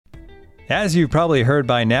As you've probably heard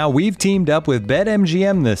by now, we've teamed up with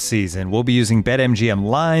BetMGM this season. We'll be using BetMGM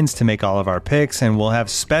lines to make all of our picks, and we'll have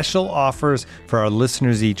special offers for our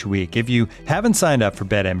listeners each week. If you haven't signed up for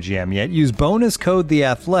BetMGM yet, use bonus code The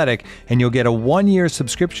Athletic, and you'll get a 1-year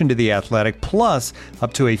subscription to The Athletic, plus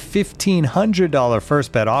up to a $1,500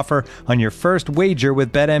 first bet offer on your first wager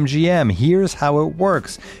with BetMGM. Here's how it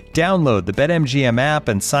works. Download the BetMGM app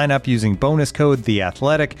and sign up using bonus code The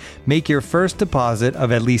Athletic. Make your first deposit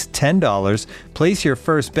of at least $10. Place your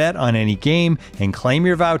first bet on any game and claim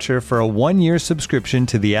your voucher for a 1-year subscription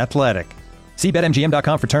to The Athletic. See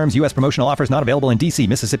BetMGM.com for terms. U.S. promotional offers not available in D.C.,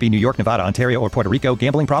 Mississippi, New York, Nevada, Ontario, or Puerto Rico.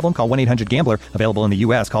 Gambling problem? Call 1-800-GAMBLER. Available in the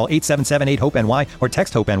U.S. Call 877-8-HOPE-NY or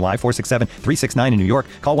text HOPE-NY 467-369 in New York.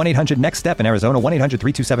 Call 1-800-NEXT-STEP in Arizona.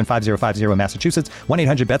 1-800-327-5050 in Massachusetts.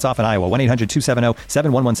 1-800-BETS-OFF in Iowa.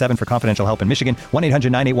 1-800-270-7117 for confidential help in Michigan.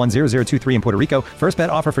 1-800-981-0023 in Puerto Rico. First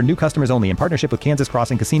bet offer for new customers only in partnership with Kansas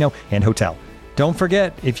Crossing Casino and Hotel. Don't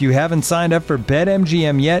forget, if you haven't signed up for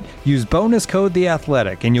BetMGM yet, use bonus code The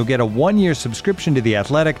Athletic, and you'll get a 1-year subscription to The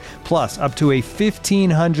Athletic, plus up to a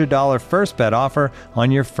 $1,500 first bet offer on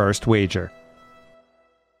your first wager.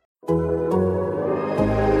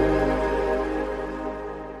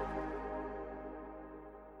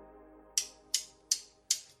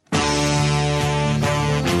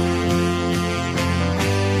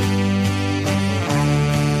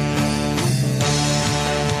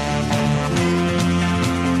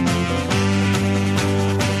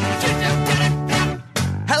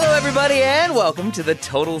 Welcome to the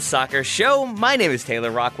Total Soccer Show. My name is Taylor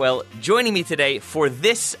Rockwell. Joining me today for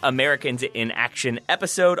this Americans in Action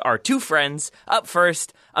episode are two friends. Up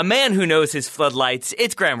first, a man who knows his floodlights.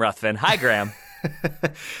 It's Graham Ruthven. Hi, Graham.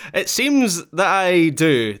 It seems that I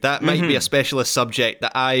do. That might be a specialist subject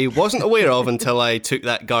that I wasn't aware of until I took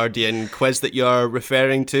that Guardian quiz that you're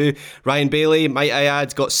referring to. Ryan Bailey, might I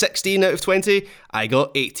add, got 16 out of 20. I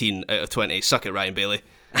got 18 out of 20. Suck it, Ryan Bailey.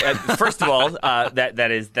 First of all, that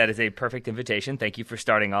is a perfect invitation. Thank you for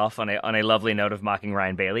starting off on a lovely note of mocking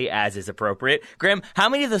Ryan Bailey, as is appropriate. Graham, how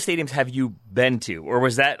many of those stadiums have you been to, or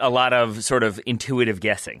was that a lot of sort of intuitive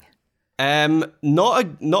guessing? Not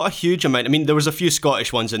a huge amount. I mean, there was a few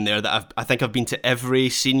Scottish ones in there that I think I've been to every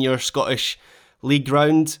senior Scottish league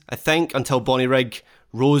round, I think, until Bonnyrigg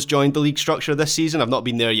Rose joined the league structure this season. I've not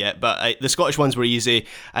been there yet, but the Scottish ones were easy,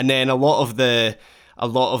 and then a lot of the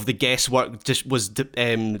guesswork just was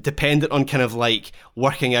dependent on kind of like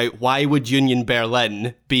working out why would Union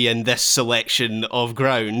Berlin be in this selection of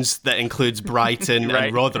grounds that includes Brighton right.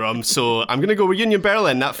 and Rotherham. So I'm going to go with Union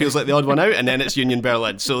Berlin. That feels like the odd one out, and then it's Union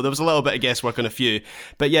Berlin. So there was a little bit of guesswork on a few.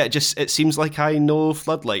 But yeah, it seems like I know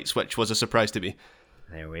floodlights, which was a surprise to me.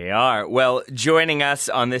 There we are. Well, joining us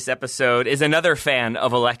on this episode is another fan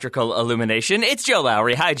of electrical illumination. It's Joe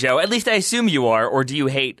Lowry. Hi, Joe. At least I assume you are, or do you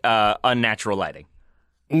hate unnatural lighting?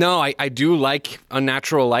 No, I do like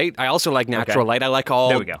unnatural light. I also like natural light. I like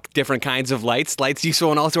all different kinds of lights. Lights you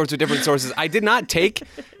saw in all sorts of different sources. I did not take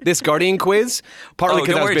this Guardian quiz, partly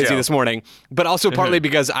because I was busy this morning, but also partly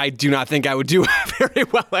because I do not think I would do very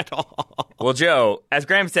well at all. Well, Joe, as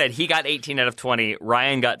Graham said, he got 18 out of 20.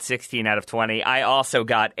 Ryan got 16 out of 20. I also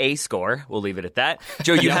got a score. We'll leave it at that.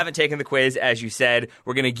 Joe, you haven't taken the quiz, as you said.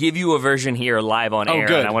 We're going to give you a version here live on air,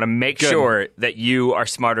 good. And I want to make sure that you are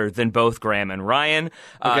smarter than both Graham and Ryan.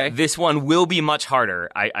 This one will be much harder.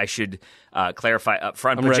 I should clarify up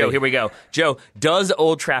front. But Joe, here we go. Joe, does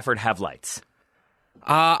Old Trafford have lights?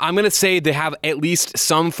 I'm going to say they have at least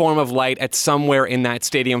some form of light at somewhere in that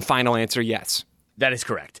stadium. Final answer, yes. That is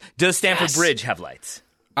correct. Does Stamford Bridge have lights?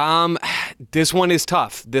 This one is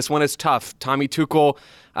tough. Tommy Tuchel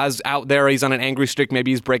is out there. He's on an angry streak.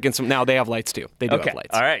 Maybe he's breaking some. Now they have lights too. They do have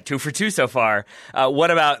lights. All right, 2 for 2 so far.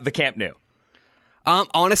 What about the Camp Nou?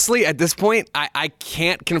 Honestly, at this point, I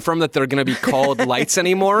can't confirm that they're going to be called lights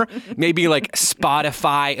anymore. Maybe like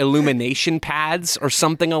Spotify illumination pads or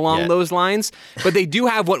something along those lines. But they do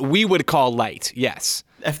have what we would call light, yes.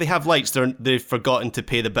 If they have lights, they've forgotten to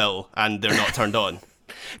pay the bill and they're not turned on.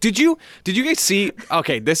 Did you guys see,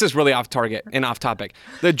 okay, this is really off target and off topic,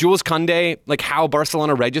 the Jules Koundé, like how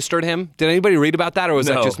Barcelona registered him? Did anybody read about that, or was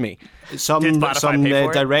that just me? Some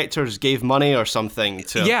directors gave money or something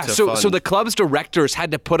to fund. So the club's directors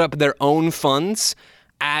had to put up their own funds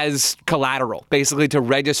as collateral, basically to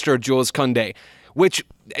register Jules Koundé, which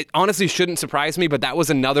honestly shouldn't surprise me, but that was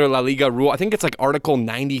another La Liga rule. I think it's like Article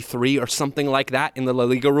 93 or something like that in the La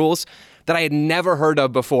Liga rules that I had never heard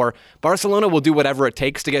of before. Barcelona will do whatever it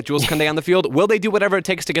takes to get Jules Koundé on the field. Will they do whatever it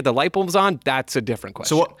takes to get the light bulbs on? That's a different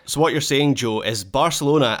question. So what you're saying, Joe, is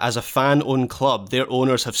Barcelona, as a fan-owned club, their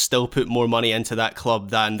owners have still put more money into that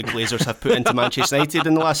club than the Glazers have put into Manchester United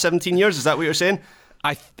in the last 17 years? Is that what you're saying?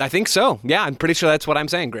 I think so. Yeah, I'm pretty sure that's what I'm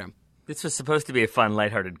saying, Graham. This was supposed to be a fun,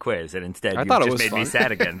 lighthearted quiz, and instead you thought it just was made me fun.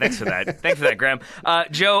 sad again. Thanks for that. Thanks for that, Graham.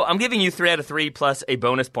 Joe, I'm giving you 3 out of 3 plus a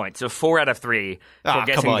bonus point, so 4 out of 3 for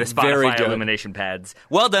guessing come on. the Very Spotify good. elimination pads.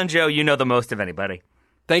 Well done, Joe. You know the most of anybody.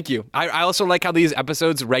 Thank you. I also like how these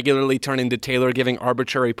episodes regularly turn into Taylor giving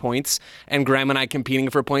arbitrary points and Graham and I competing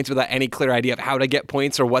for points without any clear idea of how to get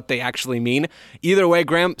points or what they actually mean. Either way,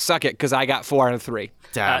 Graham, suck it, because I got 4 out of 3.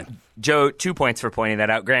 Damn. Joe, 2 points for pointing that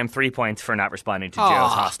out. Graham, 3 points for not responding to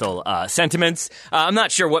Joe's hostile sentiments. I'm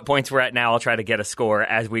not sure what points we're at now. I'll try to get a score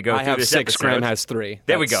as we go I through have this 6. episode. Graham has 3.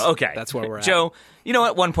 There we go. Okay. That's where we're at. Joe, you know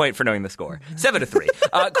what? 1 point for knowing the score.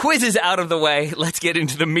 7-3. Quiz is out of the way. Let's get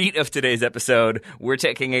into the meat of today's episode. We're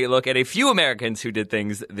taking a look at a few Americans who did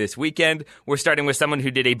things this weekend. We're starting with someone who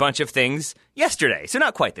did a bunch of things yesterday, so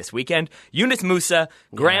not quite this weekend. Yunus Musa.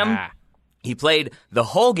 Graham, Yeah. he played the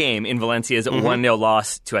whole game in Valencia's 1-0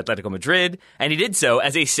 loss to Atletico Madrid, and he did so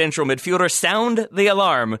as a central midfielder. Sound the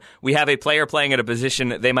alarm. We have a player playing at a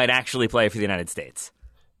position they might actually play for the United States.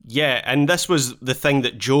 Yeah, and this was the thing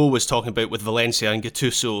that Joe was talking about with Valencia and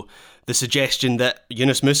Gattuso, the suggestion that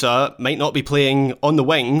Yunus Musa might not be playing on the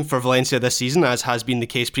wing for Valencia this season, as has been the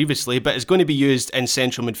case previously, but is going to be used in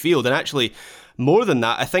central midfield. And actually, more than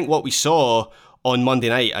that, I think what we saw on Monday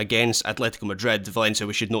night against Atletico Madrid, Valencia,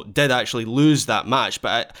 we should note, did actually lose that match,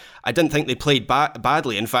 but I didn't think they played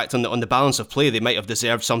badly. In fact, on the balance of play, they might have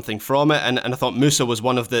deserved something from it, and I thought Musa was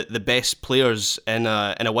one of the best players in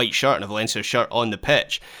a white shirt, in a Valencia shirt on the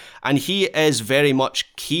pitch. And he is very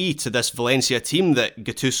much key to this Valencia team that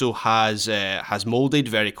Gattuso has moulded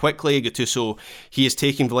very quickly. Gattuso, he is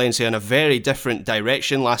taking Valencia in a very different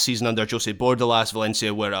direction. Last season under Jose Bordalas,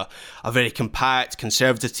 Valencia were a very compact,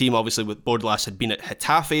 conservative team. Obviously, with Bordalas had been at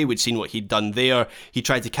Getafe, we'd seen what he'd done there. He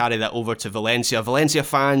tried to carry that over to Valencia. Valencia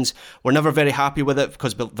fans were never very happy with it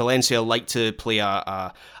because Valencia like to play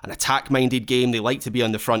an attack-minded game. They like to be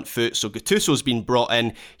on the front foot. So Gattuso's been brought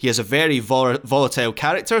in. He has a very volatile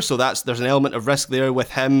character, so there's an element of risk there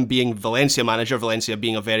with him being Valencia manager, Valencia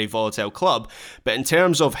being a very volatile club. But in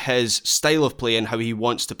terms of his style of play and how he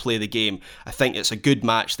wants to play the game, I think it's a good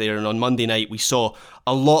match there. And on Monday night, we saw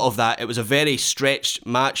a lot of that. It was a very stretched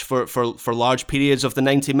match for large periods of the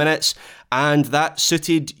 90 minutes. And that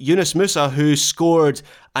suited Yunus Musa, who scored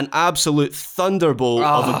an absolute thunderbolt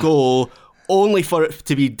of a goal, only for it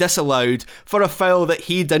to be disallowed for a foul that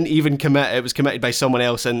he didn't even commit. It was committed by someone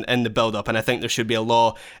else in the build-up, and I think there should be a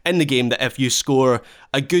law in the game that if you score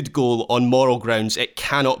a good goal on moral grounds, it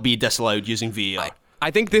cannot be disallowed using VAR.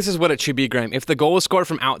 I think this is what it should be, Graham. If the goal is scored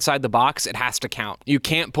from outside the box, it has to count. You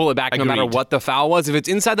can't pull it back no matter what the foul was. If it's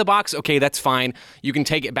inside the box, okay, that's fine. You can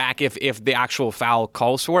take it back if the actual foul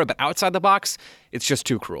calls for it, but outside the box, it's just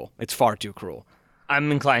too cruel. It's far too cruel. I'm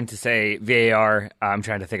inclined to say VAR. I'm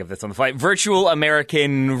trying to think of this on the fly. Virtual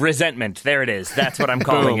American resentment. There it is. That's what I'm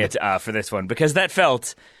calling it for this one, because that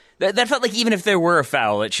felt like even if there were a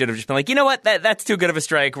foul, it should have just been like, you know what, that's too good of a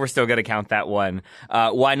strike. We're still going to count that one.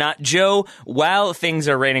 Why not? Joe, while things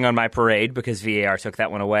are raining on my parade because VAR took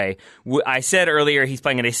that one away, I said earlier he's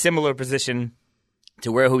playing in a similar position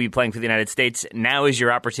to where he'll be playing for the United States. Now is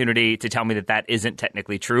your opportunity to tell me that isn't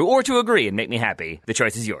technically true, or to agree and make me happy. The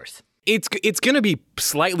choice is yours. It's going to be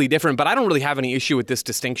slightly different, but I don't really have any issue with this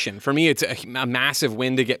distinction. For me, it's a massive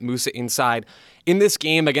win to get Musa inside. In this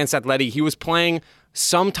game against Atleti, he was playing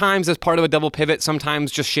sometimes as part of a double pivot,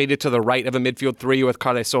 sometimes just shaded to the right of a midfield three with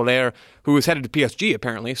Carles Soler, who is headed to PSG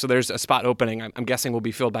apparently. So there's a spot opening. I'm guessing will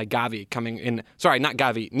be filled by Gavi coming in. Sorry, not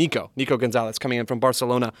Gavi, Nico Gonzalez coming in from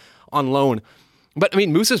Barcelona on loan. But, I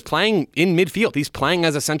mean, Musa's playing in midfield. He's playing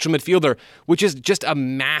as a central midfielder, which is just a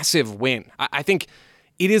massive win. I think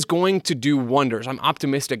it is going to do wonders. I'm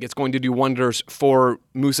optimistic it's going to do wonders for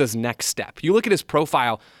Musa's next step. You look at his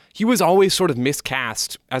profile, he was always sort of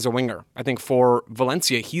miscast as a winger. I think for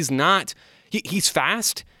Valencia, he's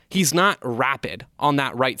fast. He's not rapid on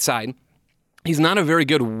that right side. He's not a very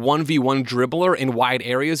good 1v1 dribbler in wide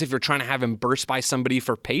areas if you're trying to have him burst by somebody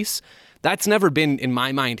for pace. That's never been, in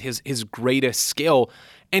my mind, his greatest skill.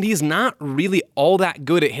 And he's not really all that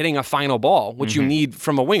good at hitting a final ball, which you need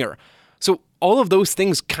from a winger. So all of those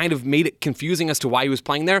things kind of made it confusing as to why he was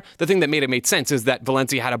playing there. The thing that made it make sense is that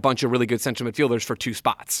Valencia had a bunch of really good central midfielders for two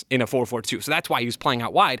spots in a 4-4-2. So that's why he was playing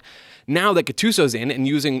out wide. Now that Gattuso's in and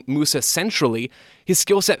using Musa centrally, his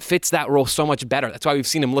skill set fits that role so much better. That's why we've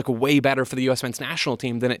seen him look way better for the U.S. men's national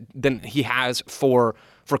team than he has for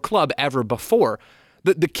club ever before.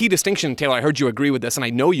 The key distinction, Taylor, I heard you agree with this, and I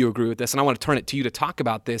know you agree with this, and I want to turn it to you to talk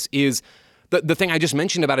about this, is the thing I just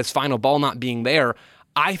mentioned about his final ball not being there.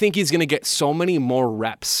 I think he's going to get so many more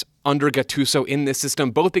reps under Gattuso in this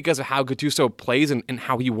system, both because of how Gattuso plays and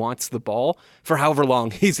how he wants the ball for however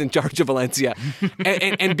long he's in charge of Valencia,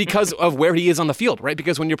 and because of where he is on the field, right?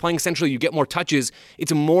 Because when you're playing central, you get more touches.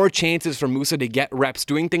 It's more chances for Musah to get reps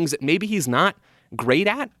doing things that maybe he's not great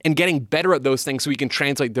at and getting better at those things so he can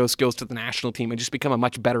translate those skills to the national team and just become a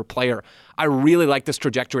much better player. I really like this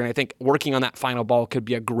trajectory, and I think working on that final ball could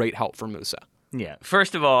be a great help for Musah. Yeah.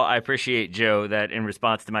 First of all, I appreciate, Joe, that in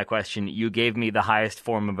response to my question, you gave me the highest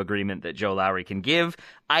form of agreement that Joe Lowry can give.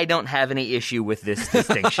 I don't have any issue with this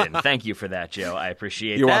distinction. Thank you for that, Joe. I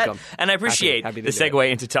appreciate You're that. welcome. And I appreciate Happy the segue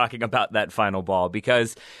into talking about that final ball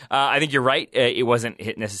because I think you're right. It wasn't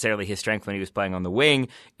necessarily his strength when he was playing on the wing.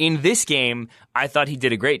 In this game, I thought he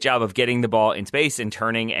did a great job of getting the ball in space and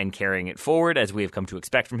turning and carrying it forward, as we have come to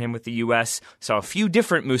expect from him with the U.S. Saw a few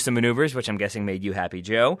different Musah maneuvers, which I'm guessing made you happy,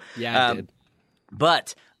 Joe. Yeah, it did.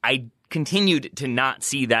 But I continued to not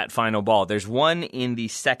see that final ball. There's one in the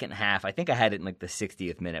second half. I think I had it in like the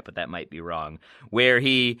 60th minute, but that might be wrong, where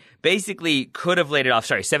he basically could have laid it off.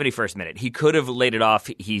 Sorry, 71st minute. He could have laid it off.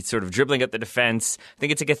 He's sort of dribbling up the defense. I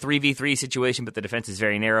think it's like a 3v3 situation, but the defense is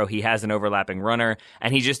very narrow. He has an overlapping runner,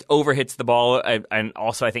 and he just overhits the ball and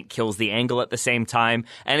also I think kills the angle at the same time.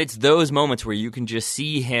 And it's those moments where you can just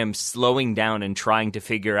see him slowing down and trying to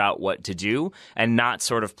figure out what to do and not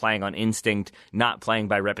sort of playing on instinct, not playing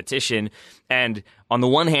by repetition. And on the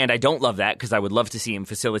one hand, I don't love that because I would love to see him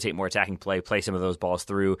facilitate more attacking play some of those balls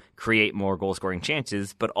through, create more goal-scoring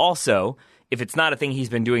chances. But also, if it's not a thing he's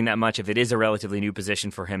been doing that much, if it is a relatively new position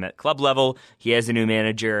for him at club level, he has a new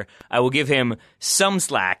manager, I will give him some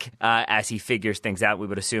slack as he figures things out. We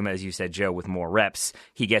would assume, as you said, Joe, with more reps,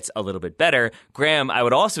 he gets a little bit better. Graham, I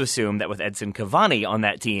would also assume that with Edson Cavani on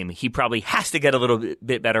that team, he probably has to get a little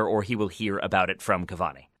bit better or he will hear about it from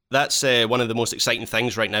Cavani. That's one of the most exciting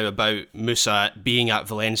things right now about Musah being at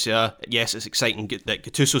Valencia. Yes, it's exciting that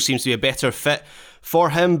Gattuso seems to be a better fit for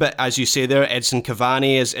him, but as you say there, Edson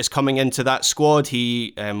Cavani is coming into that squad.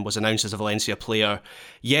 He was announced as a Valencia player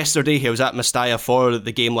yesterday. He was at Mestalla for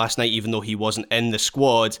the game last night, even though he wasn't in the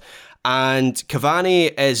squad. And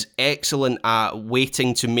Cavani is excellent at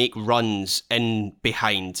waiting to make runs in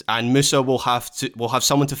behind, and Musah will have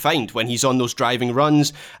someone to find when he's on those driving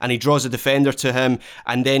runs, and he draws a defender to him,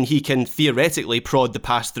 and then he can theoretically prod the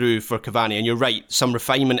pass through for Cavani. And you're right, some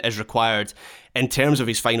refinement is required in terms of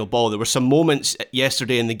his final ball. There were some moments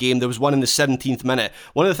yesterday in the game. There was one in the 17th minute.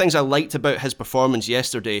 One of the things I liked about his performance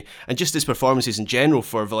yesterday, and just his performances in general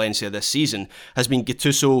for Valencia this season, has been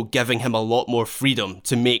Gattuso giving him a lot more freedom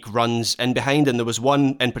to make runs in behind. And there was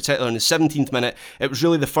one in particular in the 17th minute. It was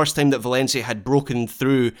really the first time that Valencia had broken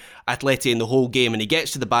through Atleti in the whole game, and he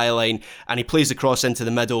gets to the byline and he plays the cross into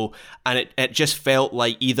the middle, and it just felt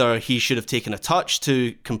like either he should have taken a touch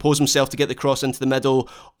to compose himself to get the cross into the middle,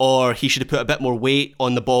 or he should have put a bit more weight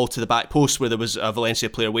on the ball to the back post where there was a Valencia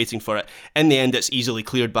player waiting for it. In the end, it's easily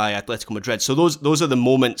cleared by Atletico Madrid. So those are the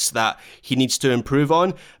moments that he needs to improve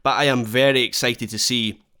on, but I am very excited to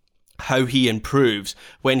see how he improves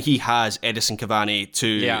when he has Edison Cavani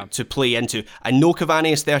to play into. I know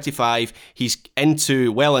Cavani is 35, he's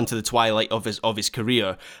well into the twilight of his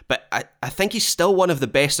career, but I think he's still one of the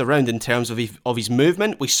best around in terms of his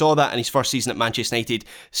movement. We saw that in his first season at Manchester United.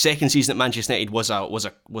 Second season at Manchester United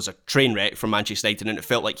was a train wreck from Manchester United, and it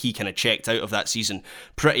felt like he kind of checked out of that season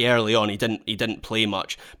pretty early on. He didn't play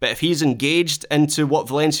much, but if he's engaged into what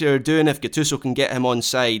Valencia are doing, if Gattuso can get him on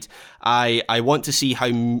side, I want to see how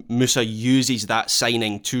Musah uses that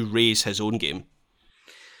signing to raise his own game.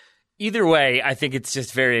 Either way, I think it's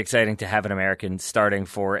just very exciting to have an American starting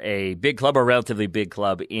for a big club, or relatively big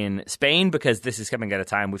club in Spain, because this is coming at a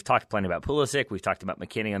time. We've talked plenty about Pulisic. We've talked about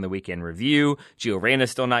McKinney on the weekend review. Gio Reyna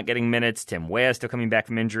still not getting minutes. Tim Weah still coming back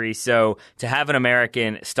from injury. So to have an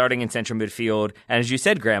American starting in central midfield, and as you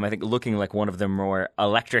said, Graham, I think looking like one of the more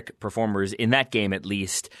electric performers in that game at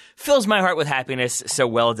least, fills my heart with happiness. So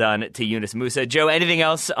well done to Yunus Musah. Joe, anything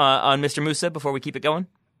else on Mr. Musah before we keep it going?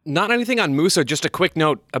 Not anything on Musah, just a quick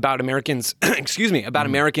note about Americans,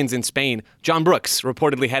 Americans in Spain. John Brooks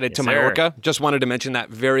reportedly headed to Mallorca. Just wanted to mention that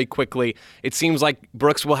very quickly. It seems like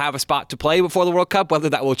Brooks will have a spot to play before the World Cup. Whether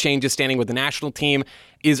that will change his standing with the national team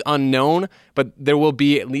is unknown, but there will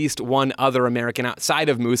be at least one other American outside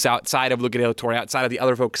of Musah, outside of Luca de la Torre, outside of the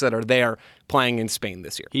other folks that are there playing in Spain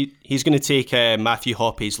this year. He's going to take Matthew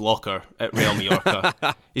Hoppy's locker at Real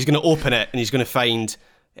Mallorca. He's going to open it and he's going to find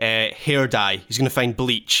hair dye. He's going to find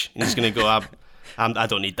bleach, and he's going to go, I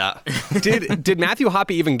don't need that. Did Matthew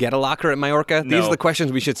Hoppe even get a locker at Mallorca? No. These are the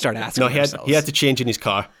questions we should start asking ourselves. He had to change in his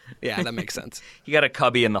car. Yeah, that makes sense. He got a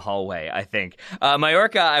cubby in the hallway, I think.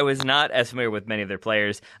 Mallorca, I was not as familiar with many of their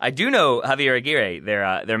players. I do know Javier Aguirre,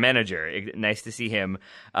 their manager. Nice to see him.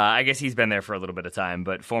 I guess he's been there for a little bit of time,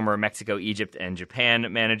 but former Mexico, Egypt, and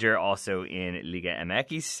Japan manager, also in Liga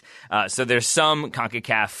MX. So there's some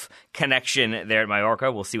CONCACAF connection there at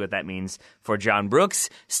Mallorca. We'll see what that means for John Brooks.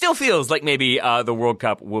 Still feels like maybe the World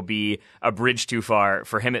Cup will be a bridge too far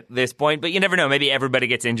for him at this point, but you never know. Maybe everybody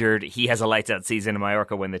gets injured. He has a lights-out season, and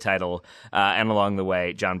Mallorca win the title, and along the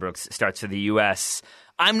way, John Brooks starts for the U.S.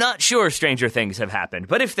 I'm not sure stranger things have happened,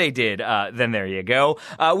 but if they did, then there you go.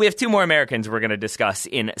 We have two more Americans we're going to discuss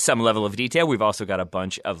in some level of detail. We've also got a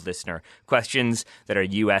bunch of listener questions that are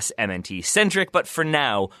U.S. MNT-centric, but for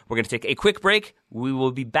now, we're going to take a quick break. We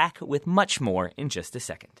will be back with much more in just a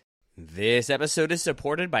second. This episode is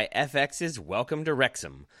supported by FX's Welcome to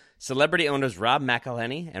Wrexham. Celebrity owners Rob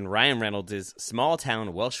McElhenney and Ryan Reynolds'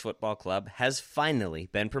 small-town Welsh football club has finally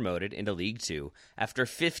been promoted into League Two after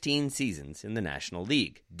 15 seasons in the National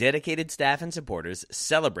League. Dedicated staff and supporters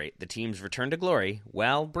celebrate the team's return to glory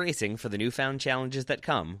while bracing for the newfound challenges that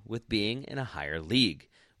come with being in a higher league.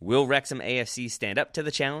 Will Wrexham AFC stand up to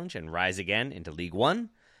the challenge and rise again into League One?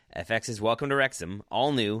 FX's Welcome to Wrexham,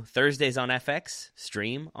 all new, Thursdays on FX,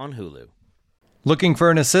 stream on Hulu. Looking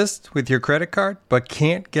for an assist with your credit card, but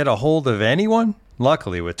can't get a hold of anyone?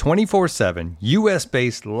 Luckily, with 24/7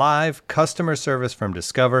 US-based live customer service from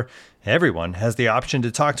Discover, everyone has the option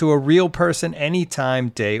to talk to a real person anytime,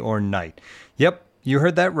 day or night. Yep, you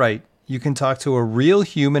heard that right. You can talk to a real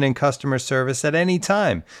human in customer service at any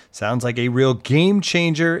time. Sounds like a real game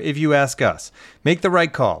changer if you ask us. Make the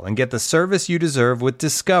right call and get the service you deserve with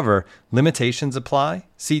Discover. Limitations apply.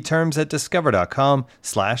 See terms at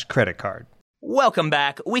discover.com/creditcard. Welcome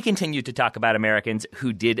back. We continue to talk about Americans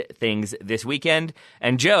who did things this weekend.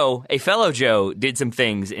 And Joe, a fellow Joe, did some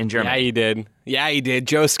things in Germany. Yeah, he did.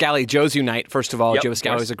 Joe Scally, Joe's Unite. First of all, Yep, Joe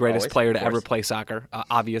Scally is the greatest player to ever play soccer,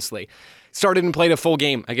 obviously. Started and played a full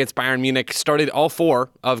game against Bayern Munich. Started all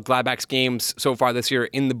 4 of Gladbach's games so far this year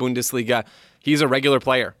in the Bundesliga. He's a regular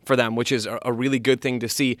player for them, which is a really good thing to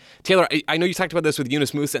see. Taylor, I know you talked about this with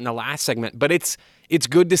Yunus Musah in the last segment, but it's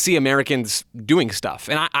good to see Americans doing stuff.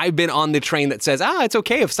 And I've been on the train that says, it's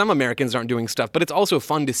okay if some Americans aren't doing stuff, but it's also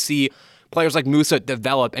fun to see players like Musah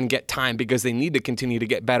develop and get time because they need to continue to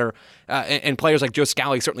get better. And players like Joe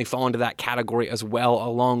Scally certainly fall into that category as well,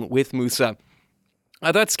 along with Musah.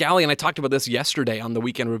 I thought Scally, and I talked about this yesterday on the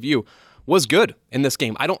Weekend Review, was good in this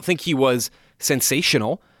game. I don't think he was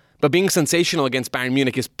sensational, but being sensational against Bayern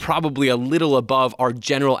Munich is probably a little above our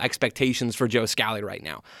general expectations for Joe Scally right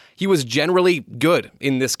now. He was generally good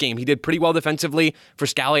in this game. He did pretty well defensively. For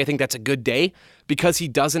Scally, I think that's a good day because he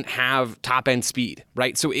doesn't have top-end speed,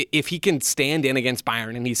 right? So if he can stand in against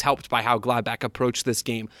Bayern, and he's helped by how Gladbach approached this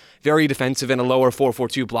game, very defensive in a lower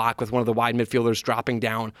 4-4-2 block with one of the wide midfielders dropping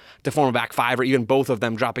down to form a back 5, or even both of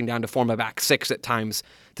them dropping down to form a back 6 at times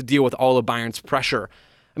to deal with all of Bayern's pressure.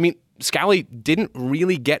 I mean, Scally didn't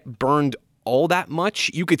really get burned all that much.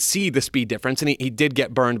 You could see the speed difference, and he did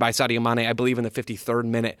get burned by Sadio Mane, I believe, in the 53rd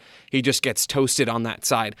minute. He just gets toasted on that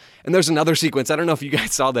side. And there's another sequence. I don't know if you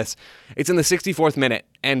guys saw this. It's in the 64th minute,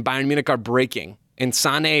 and Bayern Munich are breaking. And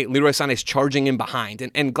Leroy Sané's charging in behind.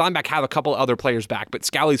 And Gladbach have a couple other players back, but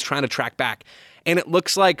Scally's trying to track back. And it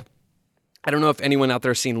looks like, I don't know if anyone out there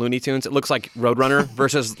has seen Looney Tunes. It looks like Roadrunner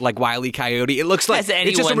versus like Wile E. Coyote. It looks like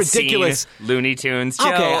it's just a ridiculous Looney Tunes. Joe,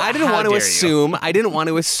 okay, I didn't want to assume. You? I didn't want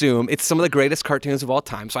to assume it's some of the greatest cartoons of all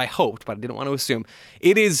time. So I hoped, but I didn't want to assume.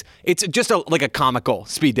 It's just like a comical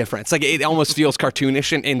speed difference. Like it almost feels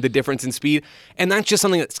cartoonish in the difference in speed, and that's just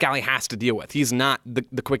something that Scally has to deal with. He's not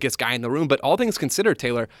the quickest guy in the room, but all things considered,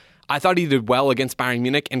 Taylor, I thought he did well against Bayern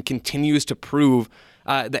Munich and continues to prove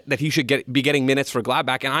that he should be getting minutes for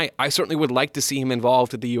Gladbach, and I certainly would like to see him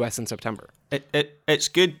involved at the US in September. It's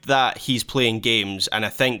good that he's playing games, and I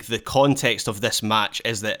think the context of this match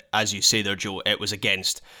is that, as you say there, Joe, it was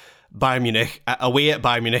against Bayern Munich, away at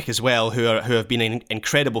Bayern Munich as well, who have been in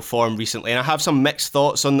incredible form recently. And I have some mixed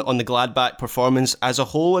thoughts on the Gladbach performance as a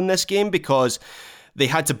whole in this game, because they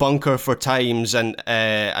had to bunker for times, and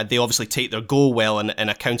they obviously take their goal well in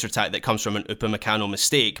a counter-attack that comes from an Upamecano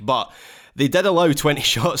mistake, but they did allow 20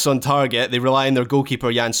 shots on target. They rely on their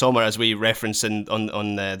goalkeeper, Jan Sommer, as we referenced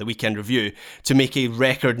on the Weekend Review, to make a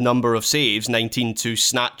record number of saves, 19, to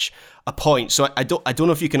snatch a point. So I don't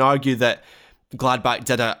know if you can argue that Gladbach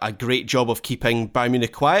did a great job of keeping Bayern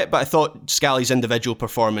Munich quiet, but I thought Scally's individual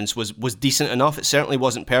performance was decent enough. It certainly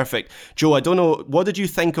wasn't perfect. Joe, I don't know, what did you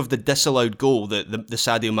think of the disallowed goal, the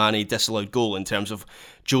Sadio Mane disallowed goal, in terms of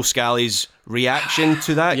Joe Scally's reaction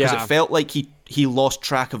to that? Because it felt like he lost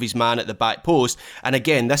track of his man at the back post. And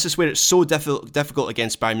again, this is where it's so difficult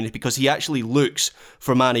against Bayern Munich, because he actually looks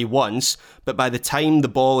for Mane once, but by the time the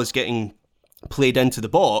ball is getting played into the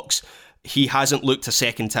box, he hasn't looked a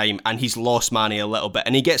second time, and he's lost Mane a little bit.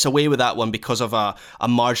 And he gets away with that one because of a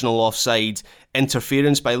marginal offside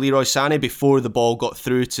interference by Leroy Sané before the ball got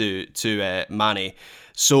through to Mane.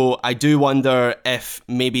 So I do wonder if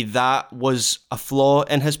maybe that was a flaw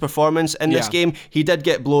in his performance in this game. He did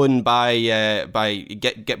get blown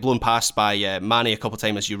get blown past by Mane a couple of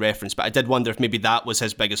times, as you referenced, but I did wonder if maybe that was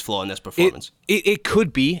his biggest flaw in this performance. It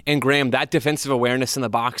could be, and Graham, that defensive awareness in the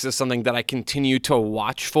box is something that I continue to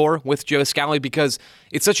watch for with Joe Scally, because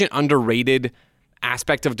it's such an underrated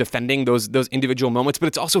aspect of defending those individual moments, but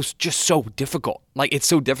it's also just so difficult. Like, it's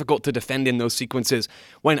so difficult to defend in those sequences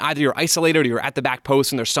when either you're isolated or you're at the back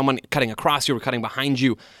post and there's someone cutting across you or cutting behind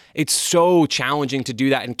you. It's so challenging to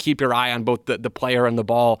do that and keep your eye on both the player and the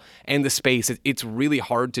ball and the space. It's really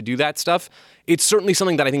hard to do that stuff. It's certainly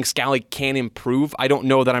something that I think Scally can improve. I don't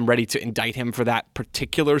know that I'm ready to indict him for that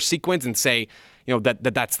particular sequence and say,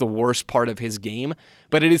 that's the worst part of his game.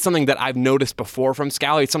 But it is something that I've noticed before from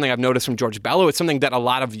Scally. It's something I've noticed from George Bello. It's something that a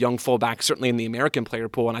lot of young fullbacks, certainly in the American player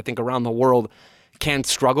pool, and I think around the world, can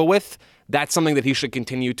struggle with. That's something that he should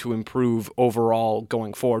continue to improve overall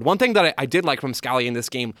going forward. One thing that I did like from Scally in this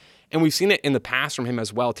game, and we've seen it in the past from him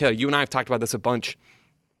as well, Taylor, you and I have talked about this a bunch,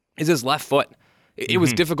 is his left foot. It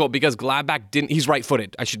was difficult because Gladbach he's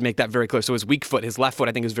right-footed. I should make that very clear. So his weak foot, his left foot,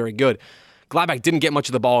 I think is very good. Gladbach didn't get much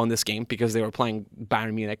of the ball in this game because they were playing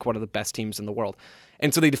Bayern Munich, one of the best teams in the world.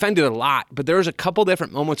 And so they defended a lot, but there's a couple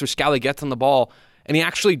different moments where Scally gets on the ball and he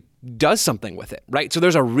actually does something with it, right? So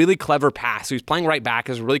there's a really clever pass. So he's playing right back.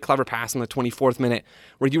 There's a really clever pass in the 24th minute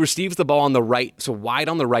where he receives the ball on the right, so wide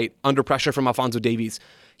on the right, under pressure from Alphonso Davies.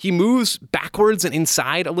 He moves backwards and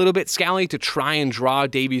inside a little bit, Scally, to try and draw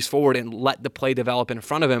Davies forward and let the play develop in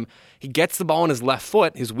front of him. He gets the ball on his left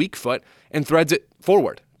foot, his weak foot, and threads it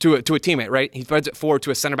forward to a teammate, right? He threads it forward to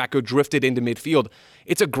a center back who drifted into midfield.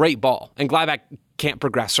 It's a great ball, and Gladbach can't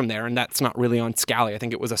progress from there, and that's not really on Scally. I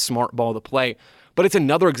think it was a smart ball to play. But it's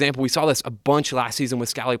another example. We saw this a bunch last season with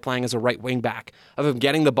Scally playing as a right wing back, of him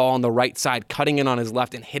getting the ball on the right side, cutting in on his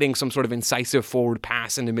left, and hitting some sort of incisive forward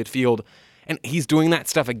pass into midfield. And he's doing that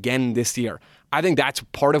stuff again this year. I think that's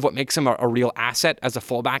part of what makes him a real asset as a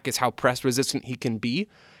fullback, is how press resistant he can be.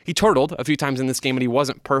 He turtled a few times in this game and he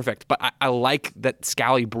wasn't perfect, but I like that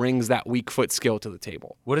Scally brings that weak foot skill to the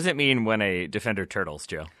table. What does it mean when a defender turtles,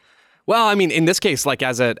 Joe? Well, I mean, in this case, like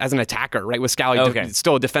as an attacker, right? With Scally,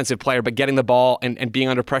 still a defensive player, but getting the ball and being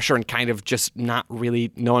under pressure and kind of just not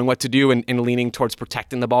really knowing what to do and leaning towards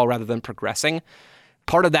protecting the ball rather than progressing.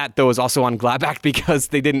 Part of that, though, is also on Gladbach because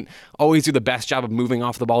they didn't always do the best job of moving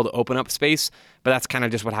off the ball to open up space, but that's kind of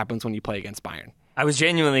just what happens when you play against Bayern. I was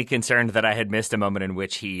genuinely concerned that I had missed a moment in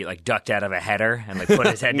which he ducked out of a header and put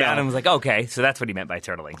his head down and was like, okay, so that's what he meant by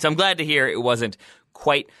turtling. So I'm glad to hear it wasn't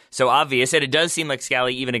quite so obvious. And it does seem like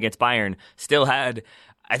Scally, even against Bayern, still had,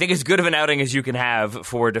 I think, as good of an outing as you can have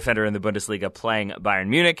for a defender in the Bundesliga playing Bayern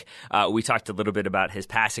Munich. We talked a little bit about his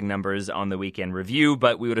passing numbers on the weekend review,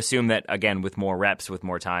 but we would assume that, again, with more reps, with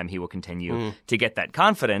more time, he will continue to get that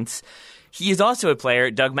confidence. He is also a player.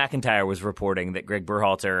 Doug McIntyre was reporting that Greg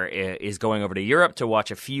Berhalter is going over to Europe to watch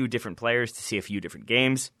a few different players, to see a few different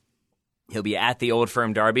games. He'll be at the Old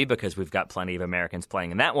Firm Derby because we've got plenty of Americans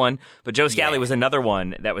playing in that one. But Joe Scally was another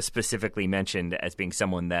one that was specifically mentioned as being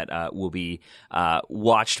someone that will be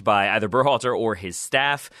watched by either Berhalter or his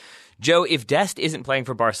staff. Joe, if Dest isn't playing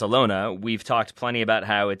for Barcelona, we've talked plenty about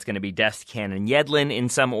how it's going to be Dest, Can, and Yedlin in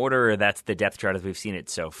some order. That's the depth chart as we've seen it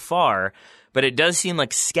so far. But it does seem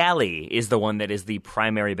like Scally is the one that is the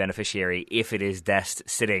primary beneficiary if it is Dest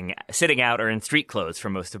sitting out or in street clothes for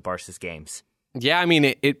most of Barca's games. Yeah, I mean,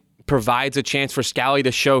 it provides a chance for Scally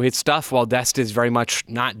to show his stuff while Dest is very much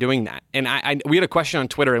not doing that. And we had a question on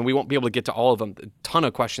Twitter, and we won't be able to get to all of them. A ton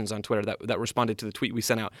of questions on Twitter that responded to the tweet we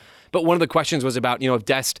sent out. But one of the questions was about, if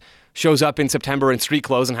Dest shows up in September in street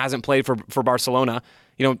clothes and hasn't played for Barcelona,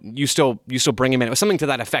 you still bring him in. It was something to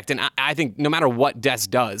that effect. And I think no matter what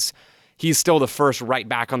Dest does, he's still the first right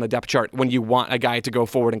back on the depth chart when you want a guy to go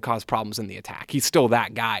forward and cause problems in the attack. He's still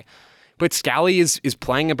that guy. But Scally is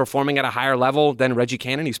playing and performing at a higher level than Reggie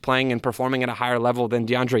Cannon. He's playing and performing at a higher level than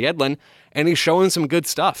DeAndre Yedlin, and he's showing some good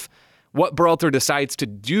stuff. What Berhalter decides to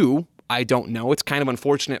do, I don't know. It's kind of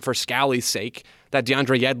unfortunate for Scally's sake that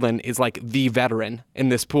DeAndre Yedlin is like the veteran in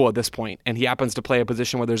this pool at this point, and he happens to play a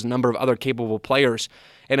position where there's a number of other capable players.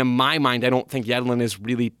 And in my mind, I don't think Yedlin is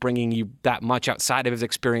really bringing you that much outside of his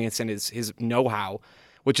experience and his know-how,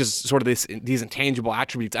 which is sort of these intangible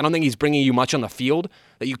attributes. I don't think he's bringing you much on the field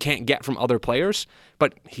that you can't get from other players,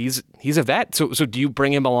 but he's a vet. So do you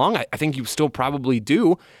bring him along? I think you still probably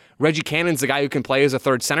do. Reggie Cannon's the guy who can play as a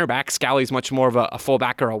third center back. Scally's much more of a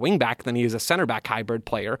fullback or a wingback than he is a center back hybrid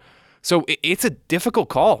player. So it's a difficult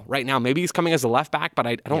call right now. Maybe he's coming as a left back, but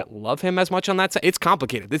I don't love him as much on that side. It's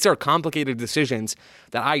complicated. These are complicated decisions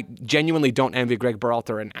that I genuinely don't envy Greg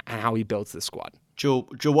Berhalter and how he builds this squad. Joe,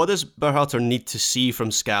 what does Berhalter need to see from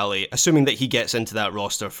Scally, assuming that he gets into that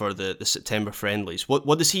roster for the September friendlies?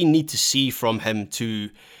 What does he need to see from him to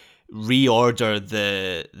reorder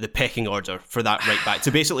the pecking order for that right back, to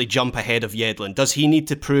basically jump ahead of Yedlin? Does he need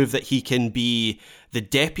to prove that he can be the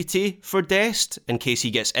deputy for Dest in case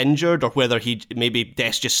he gets injured, or whether maybe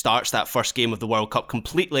Dest just starts that first game of the World Cup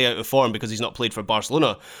completely out of form because he's not played for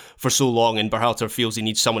Barcelona for so long and Berhalter feels he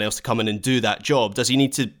needs someone else to come in and do that job? Does he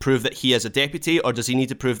need to prove that he is a deputy, or does he need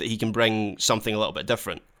to prove that he can bring something a little bit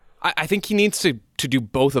different? I think he needs to do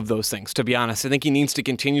both of those things, to be honest. I think he needs to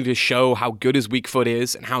continue to show how good his weak foot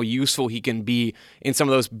is and how useful he can be in some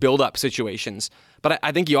of those build-up situations. But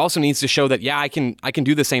I think he also needs to show that, I can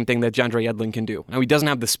do the same thing that DeAndre Yedlin can do. Now, he doesn't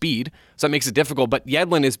have the speed, so that makes it difficult, but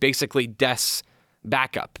Yedlin is basically Dest's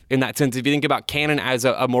backup in that sense. If you think about Cannon as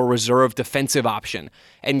a more reserved defensive option,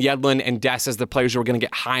 and Yedlin and Dest as the players who are going to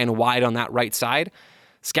get high and wide on that right side,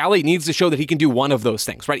 Scally needs to show that he can do one of those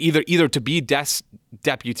things, right? Either to be Dest's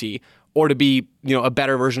deputy or to be, a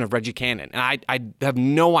better version of Reggie Cannon. And I have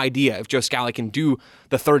no idea if Joe Scally can do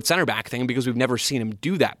the third center back thing, because we've never seen him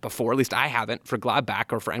do that before. At least I haven't for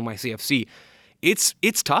Gladbach or for NYCFC.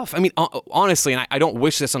 It's tough. I mean, honestly, and I don't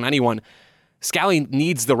wish this on anyone, Scally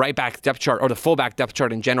needs the right back depth chart or the full back depth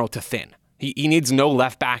chart in general to thin. He needs no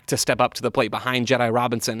left back to step up to the plate behind Jedi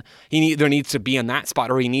Robinson. There needs to be in that spot,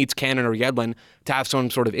 or he needs Cannon or Yedlin to have some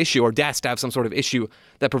sort of issue, or Dest to have some sort of issue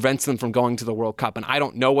that prevents them from going to the World Cup. And I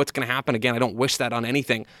don't know what's going to happen. Again, I don't wish that on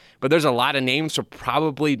anything. But there's a lot of names for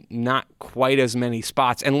probably not quite as many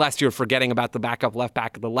spots, unless you're forgetting about the backup left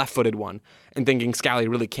back, the left-footed one, and thinking Scally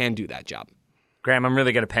really can do that job. Graham, I'm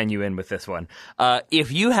really going to pen you in with this one.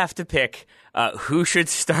 If you have to pick who should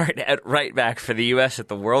start at right back for the U.S. at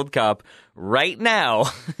the World Cup right now,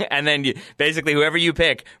 and then basically whoever you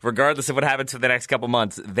pick, regardless of what happens for the next couple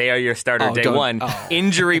months, they are your starter day one.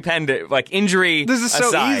 Injury pendant, injury This is aside,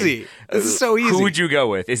 so easy. This is so easy. Who would you go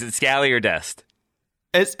with? Is it Scally or Dest?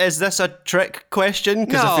 Is this a trick question?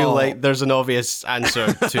 Because No. I feel like there's an obvious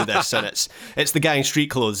answer to this, and it's the guy in street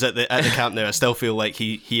clothes at the camp there. I still feel like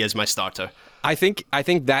he is my starter. I think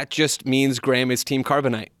that just means Graham is Team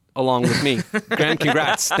Carbonite along with me. Graham,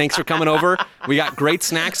 congrats. Thanks for coming over. We got great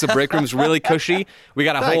snacks. The break room's really cushy. We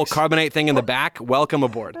got a whole Carbonite thing in the back. Welcome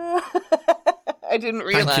aboard. I didn't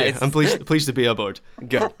realize. Thank you. I'm pleased to be aboard.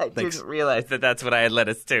 Good. I Thanks. didn't realize that's what I had led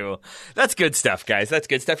us to. That's good stuff, guys. That's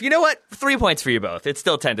good stuff. You know what? 3 points for you both. It's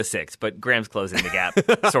still 10-6, but Graham's closing the gap,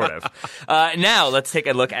 sort of. Now, let's take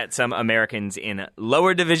a look at some Americans in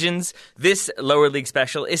lower divisions. This lower league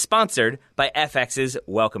special is sponsored by FX's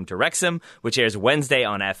Welcome to Wrexham, which airs Wednesday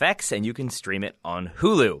on FX, and you can stream it on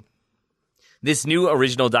Hulu. This new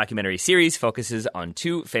original documentary series focuses on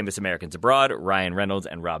two famous Americans abroad, Ryan Reynolds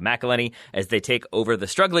and Rob McElhenney, as they take over the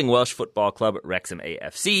struggling Welsh football club Wrexham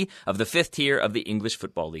AFC of the fifth tier of the English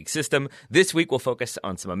Football League system. This week we'll focus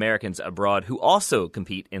on some Americans abroad who also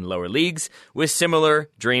compete in lower leagues with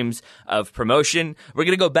similar dreams of promotion. We're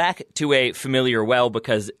going to go back to a familiar well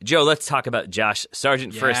because, Joe, let's talk about Josh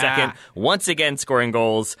Sargent for a second. Once again scoring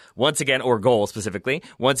goals, or goals specifically,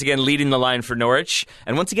 once again leading the line for Norwich,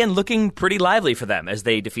 and once again looking pretty lively for them as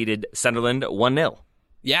they defeated Sunderland 1-0.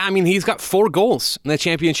 Yeah, I mean, he's got 4 goals in the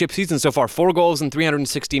championship season so far. 4 goals in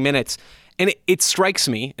 360 minutes. And it strikes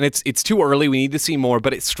me, and it's too early, we need to see more,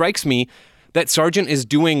 but it strikes me that Sargent is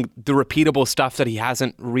doing the repeatable stuff that he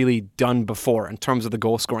hasn't really done before in terms of the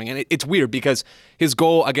goal scoring. And it's weird because his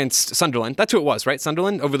goal against Sunderland, that's who it was, right?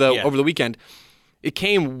 Sunderland over the weekend. It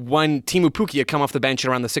came when Timu Pukki had come off the bench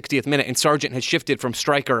around the 60th minute, and Sargent had shifted from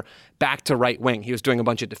striker back to right wing. He was doing a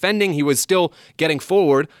bunch of defending. He was still getting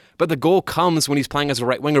forward, but the goal comes when he's playing as a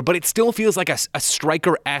right winger. But it still feels like a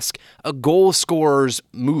striker-esque, a goal scorer's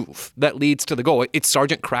move that leads to the goal. It's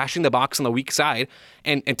Sargent crashing the box on the weak side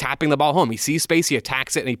and tapping the ball home. He sees space, he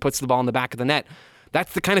attacks it, and he puts the ball in the back of the net.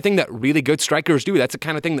 That's the kind of thing that really good strikers do. That's the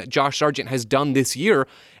kind of thing that Josh Sargent has done this year.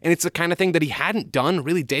 And it's the kind of thing that he hadn't done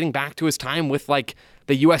really dating back to his time with the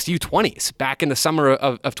US U20s back in the summer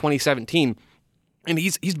of 2017. And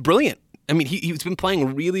he's brilliant. I mean, he's been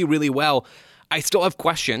playing really, really well. I still have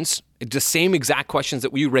questions, the same exact questions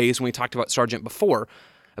that we raised when we talked about Sargent before,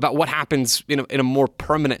 about what happens in a more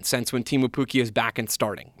permanent sense when Teemu Pukki is back and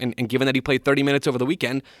starting. And given that he played 30 minutes over the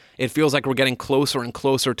weekend, it feels like we're getting closer and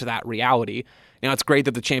closer to that reality. Now, it's great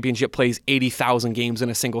that the championship plays 80,000 games in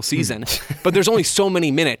a single season, but there's only so many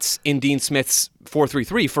minutes in Dean Smith's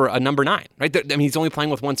 4-3-3 for a number 9, right? I mean, he's only playing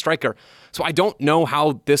with one striker. So I don't know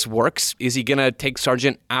how this works. Is he going to take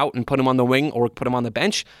Sargent out and put him on the wing or put him on the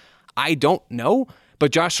bench? I don't know,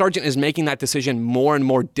 but Josh Sargent is making that decision more and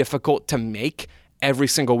more difficult to make every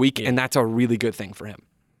single week, and that's a really good thing for him.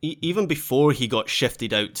 Even before he got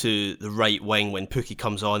shifted out to the right wing when Pukki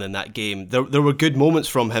comes on in that game, there were good moments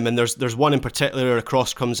from him, and there's one in particular, a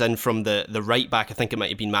cross comes in from the right back. I think it might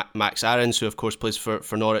have been Max Aarons, who of course plays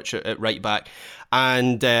for Norwich at right back,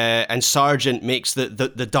 and Sargent makes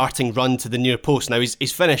the darting run to the near post. Now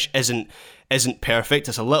his finish isn't perfect.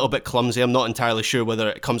 It's a little bit clumsy. I'm not entirely sure whether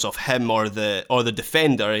it comes off him or the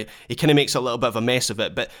defender. He kind of makes a little bit of a mess of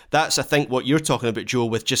it. But that's, I think, what you're talking about, Joe,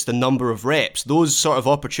 with just the number of reps. Those sort of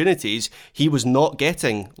opportunities he was not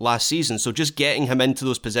getting last season. So just getting him into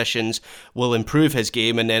those positions will improve his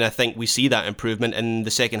game. And then I think we see that improvement in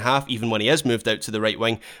the second half, even when he is moved out to the right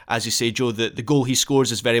wing. As you say, Joe, the goal he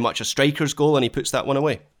scores is very much a striker's goal, and he puts that one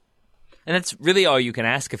away. And that's really all you can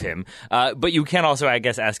ask of him. But you can also, I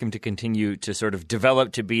guess, ask him to continue to sort of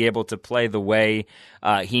develop to be able to play the way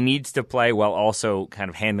he needs to play while also kind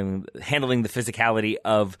of handling the physicality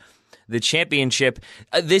of the championship.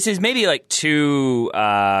 This is maybe like too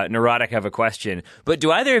neurotic of a question, but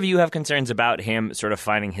do either of you have concerns about him sort of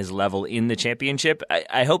finding his level in the championship?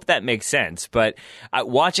 I hope that makes sense, but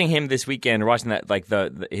watching him this weekend, watching that like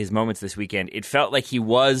his moments this weekend, it felt like he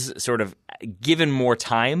was sort of given more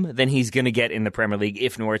time than he's going to get in the Premier League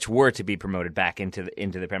if Norwich were to be promoted back into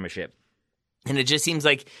the Premiership. And it just seems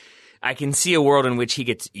like I can see a world in which he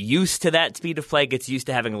gets used to that speed of play, gets used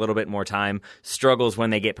to having a little bit more time, struggles when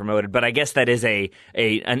they get promoted. But I guess that is an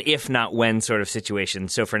if not when sort of situation.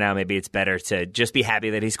 So for now, maybe it's better to just be happy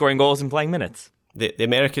that he's scoring goals and playing minutes. The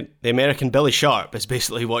American Billy Sharp is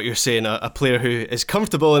basically what you're saying, a player who is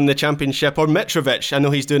comfortable in the Championship, or Mitrovic. I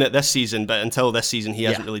know he's doing it this season, but until this season he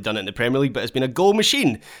hasn't really done it in the Premier League, but has been a goal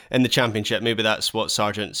machine in the Championship. Maybe that's what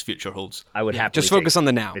Sargent's future holds. I would happily just focus on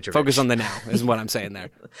the now. Mitrovic. Focus on the now is what I'm saying there.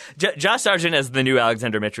 Josh Sargent as the new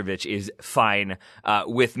Alexander Mitrovic is fine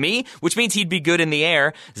with me, which means he'd be good in the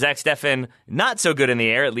air. Zach Steffen, not so good in the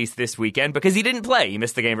air, at least this weekend, because he didn't play. He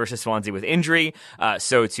missed the game versus Swansea with injury.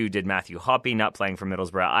 So too did Matthew Hoppe, not playing for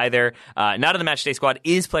Middlesbrough either. Not in the matchday squad,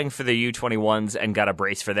 is playing for the U21s and got a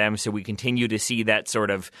brace for them. So we continue to see that sort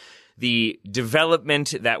of the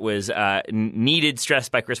development that was needed,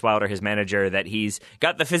 stressed by Chris Wilder, his manager, that he's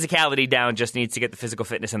got the physicality down, just needs to get the physical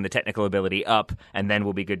fitness and the technical ability up, and then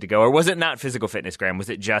we'll be good to go. Or was it not physical fitness, Graham? Was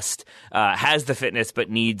it just has the fitness but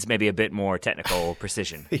needs maybe a bit more technical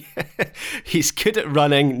precision? He's good at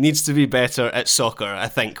running, needs to be better at soccer, I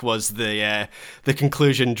think, was the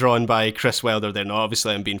conclusion drawn by Chris Wilder there. Now,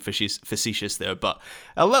 obviously, I'm being facetious there, but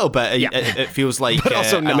a little bit. It feels like. But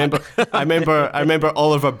also not. I remember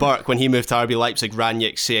Oliver Burke, when he moved to RB Leipzig,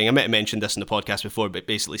 Rangnick saying, I might have mentioned this in the podcast before, but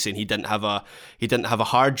basically saying he didn't have a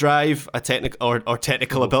hard drive, a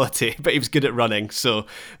technical ability, but he was good at running. So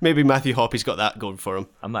maybe Matthew Hoppe's got that going for him.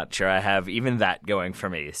 I'm not sure I have even that going for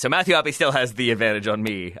me. So Matthew Hoppe still has the advantage on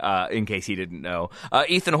me, in case he didn't know.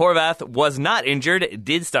 Ethan Horvath was not injured,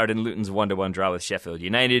 did start in Luton's 1-1 draw with Sheffield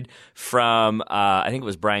United from, I think it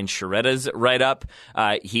was Brian Sharetta's write-up.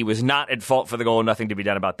 He was not at fault for the goal, nothing to be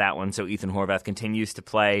done about that one. So Ethan Horvath continues to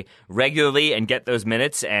play regularly and get those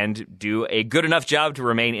minutes and do a good enough job to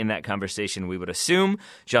remain in that conversation, we would assume.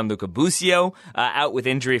 Gianluca Busio out with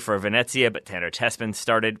injury for Venezia, but Tanner Tessman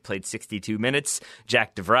started, played 62 minutes.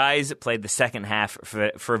 Jack de Vries played the second half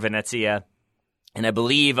for Venezia. And I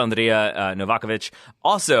believe Andrea Novakovic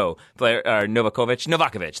also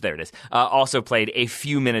also played a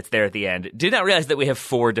few minutes there at the end. Did not realize that we have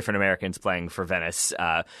 4 different Americans playing for Venice.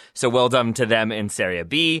 So well done to them in Serie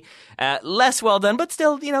B. Less well done, but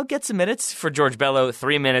still, get some minutes for George Bello.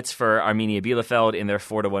 3 minutes for Arminia Bielefeld in their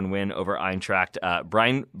 4-1 win over Eintracht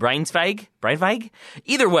Braunschweig.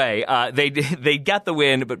 Either way, they got the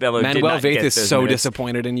win, but Bello did not get those is so minutes.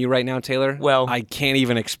 Disappointed in you right now, Taylor. Well, I can't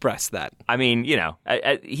even express that. I mean,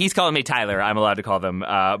 he's calling me Tyler. I'm allowed to call them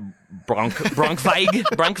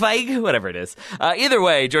Braunschweig, whatever it is. Either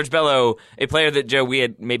way, George Bello, a player that, Joe, we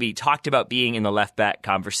had maybe talked about being in the left-back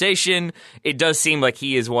conversation. It does seem like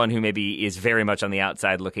he is one who maybe is very much on the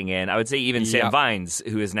outside looking in. I would say even Sam Vines,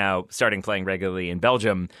 who is now starting playing regularly in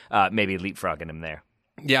Belgium, maybe leapfrogging him there.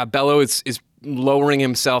 Yeah, Bello is lowering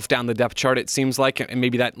himself down the depth chart, it seems like, and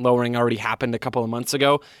maybe that lowering already happened a couple of months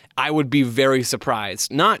ago. I would be very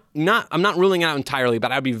surprised. I'm not ruling out entirely,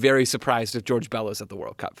 but I'd be very surprised if George Bellows at the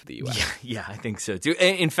World Cup for the U.S. Yeah, I think so too.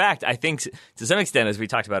 In fact, I think to some extent, as we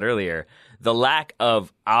talked about earlier, the lack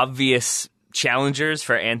of obvious challengers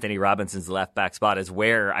for Anthony Robinson's left back spot is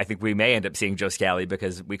where I think we may end up seeing Joe Scally,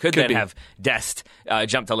 because we could then have Dest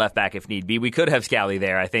jump to left back if need be. We could have Scally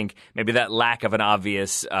there. I think maybe that lack of an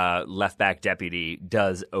obvious left back deputy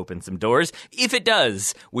does open some doors. If it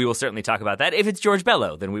does, we will certainly talk about that. If it's George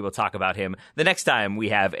Bello, then we will talk about him the next time we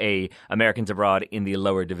have a Americans Abroad in the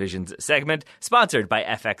Lower Divisions segment, sponsored by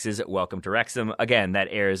FX's Welcome to Wrexham. Again, that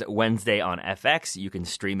airs Wednesday on FX. You can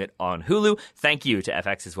stream it on Hulu. Thank you to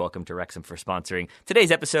FX's Welcome to Wrexham for sponsoring today's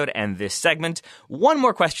episode and this segment. One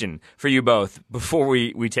more question for you both before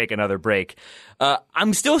we take another break.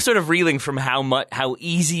 I'm still sort of reeling from how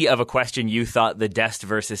easy of a question you thought the Dest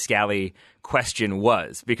versus Scally question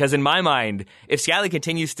was, because in my mind, if Scally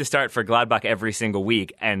continues to start for Gladbach every single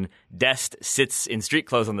week and Dest sits in street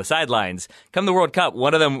clothes on the sidelines, come the World Cup,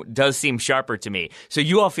 one of them does seem sharper to me. So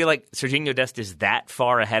you all feel like Sergiño Dest is that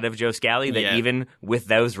far ahead of Joe Scally that even with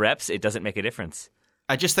those reps, it doesn't make a difference?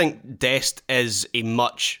 I just think Dest is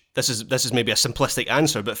this is maybe a simplistic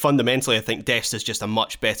answer, but fundamentally I think Dest is just a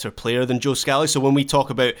much better player than Joe Scally. So when we talk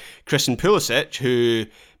about Christian Pulisic, who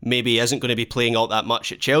maybe isn't going to be playing all that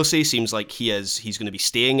much at Chelsea, seems like he's going to be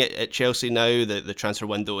staying at Chelsea now. The transfer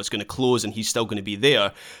window is going to close and he's still going to be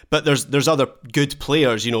there. But there's other good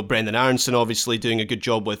players, Brendan Aronson obviously doing a good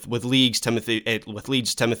job with Leeds, Timothy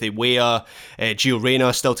Weah, Gio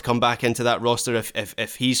Reyna still to come back into that roster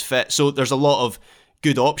if he's fit. So there's a lot of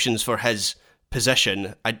good options for his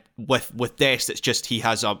position. With Dest, it's just he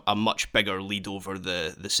has a much bigger lead over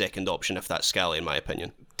the second option, if that's Scally, in my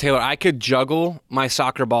opinion. Taylor, I could juggle my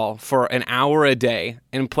soccer ball for an hour a day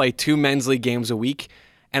and play 2 men's league games a week,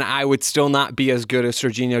 and I would still not be as good as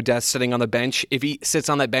Sergiño Dest sitting on the bench if he sits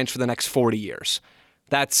on that bench for the next 40 years.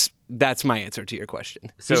 That's my answer to your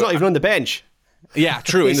question. So he's not even on the bench. Yeah,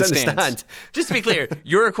 true, in the stands. Just to be clear,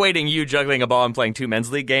 you're equating you juggling a ball and playing 2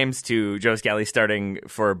 men's league games to Joe Scally starting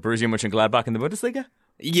for Borussia Mönchengladbach in the Bundesliga?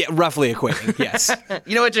 Yeah, roughly equating, yes.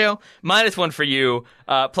 You know what, Joe? -1 for you,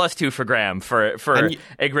 +2 for Graham for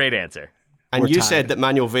a great answer. And you said that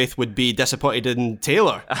Manuel Vaith would be disappointed in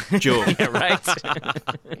Taylor, Joe. Yeah, right?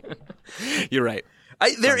 You're right.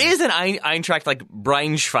 There is an Eintracht like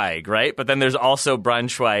Braunschweig, right? But then there's also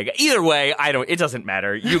Braunschweig. Either way, it doesn't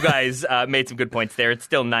matter. You guys made some good points there. It's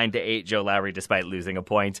still 9-8 Joe Lowry despite losing a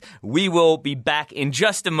point. We will be back in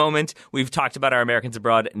just a moment. We've talked about our Americans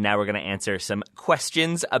Abroad. Now we're going to answer some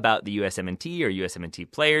questions about the USMNT or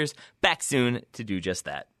USMNT players. Back soon to do just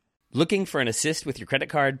that. Looking for an assist with your credit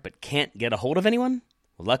card but can't get a hold of anyone?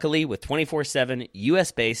 Luckily, with 24/7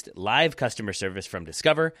 US-based live customer service from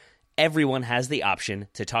Discover, everyone has the option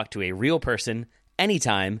to talk to a real person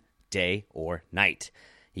anytime, day or night.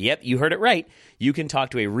 Yep, you heard it right. You can talk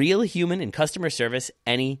to a real human in customer service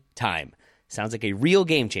anytime. Sounds like a real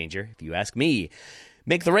game changer, if you ask me.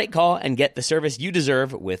 Make the right call and get the service you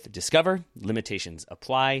deserve with Discover. Limitations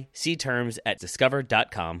apply. See terms at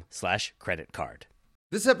discover.com/creditcard.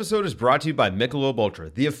 This episode is brought to you by Michelob Ultra,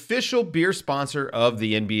 the official beer sponsor of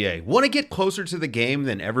the NBA. Want to get closer to the game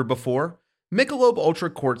than ever before? Michelob Ultra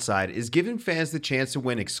Courtside is giving fans the chance to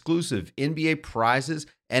win exclusive NBA prizes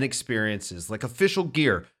and experiences like official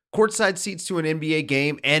gear, courtside seats to an NBA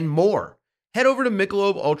game, and more. Head over to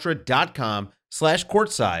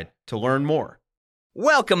MichelobUltra.com/courtside to learn more.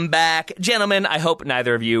 Welcome back, gentlemen. I hope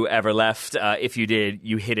neither of you ever left. If you did,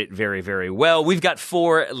 you hit it very, very well. We've got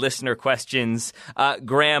 4 listener questions.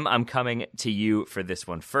 Graham, I'm coming to you for this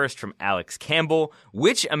one first from Alex Campbell.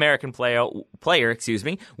 Which American player,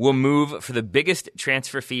 will move for the biggest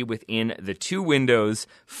transfer fee within the 2 windows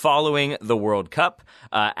following the World Cup?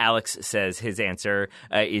 Alex says his answer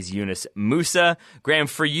is Yunus Musa. Graham,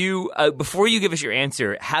 for you, before you give us your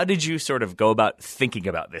answer, how did you sort of go about thinking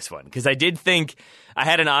about this one? Because I did think I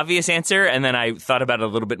had an obvious answer, and then I thought about it a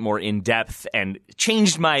little bit more in depth and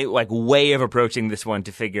changed my way of approaching this one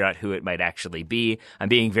to figure out who it might actually be. I'm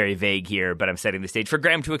being very vague here, but I'm setting the stage for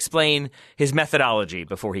Graham to explain his methodology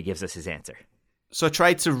before he gives us his answer. So I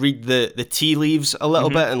tried to read the tea leaves a little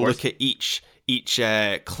bit and look at each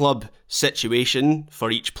club situation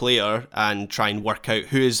for each player and try and work out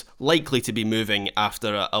who is likely to be moving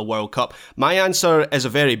after a World Cup. My answer is a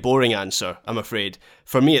very boring answer, I'm afraid.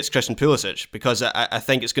 For me, it's Christian Pulisic, because I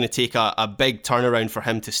think it's going to take a big turnaround for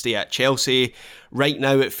him to stay at Chelsea. Right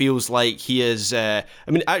now, it feels like he is...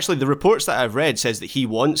 actually, the reports that I've read says that he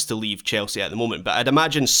wants to leave Chelsea at the moment, but I'd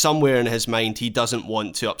imagine somewhere in his mind he doesn't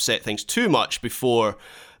want to upset things too much before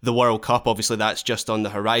the World Cup. Obviously, that's just on the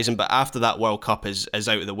horizon. But after that World Cup is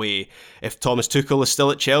out of the way, if Thomas Tuchel is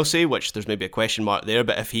still at Chelsea, which there's maybe a question mark there,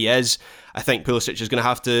 but if he is, I think Pulisic is going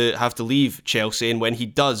to have to leave Chelsea. And when he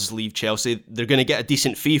does leave Chelsea, they're going to get a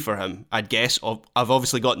decent fee for him, I'd guess. I've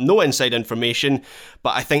obviously got no inside information,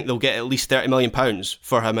 but I think they'll get at least £30 million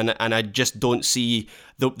for him. And I just don't see...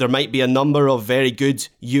 There might be a number of very good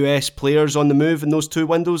US players on the move in those two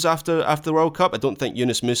windows after the World Cup. I don't think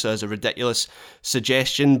Yunus Musa is a ridiculous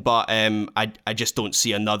suggestion, but I just don't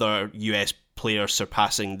see another US player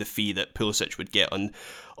surpassing the fee that Pulisic would get on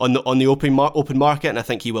the open market, and I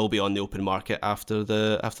think he will be on the open market after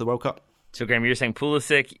the World Cup. So, Graham, you're saying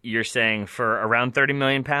Pulisic, you're saying for around £30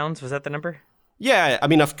 million? Was that the number? Yeah, I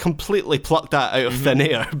mean, I've completely plucked that out of thin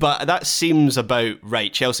air, but that seems about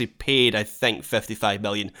right. Chelsea paid, I think, £55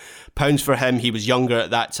 million for him. He was younger at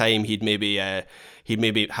that time. He'd maybe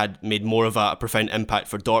had made more of a profound impact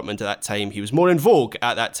for Dortmund at that time. He was more in vogue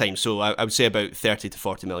at that time. So I would say about £30 to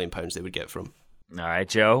 £40 million they would get from him. All right,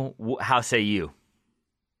 Joe, how say you?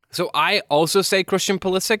 So I also say Christian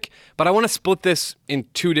Pulisic, but I want to split this in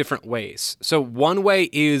two different ways. So one way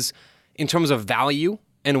is in terms of value,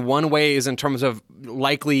 and one way is in terms of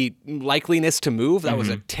likeliness to move. That was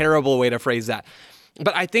a terrible way to phrase that.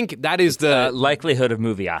 But I think that is the likelihood of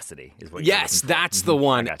moviosity is what you're looking for. That's the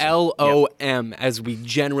one. LOM, as we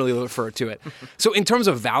generally refer to it. So in terms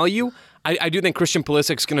of value, I do think Christian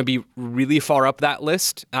Pulisic's going to be really far up that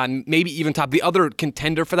list, maybe even top. The other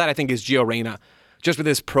contender for that, I think, is Gio Reyna, just with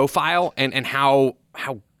his profile and how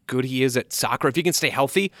good he is at soccer. If he can stay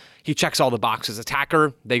healthy, he checks all the boxes.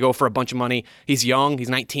 Attacker, they go for a bunch of money. He's young. He's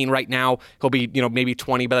 19 right now. He'll be, maybe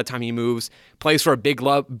 20 by the time he moves. Plays for a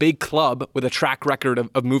big club with a track record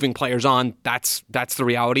of moving players on. That's the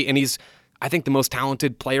reality. And he's, I think, the most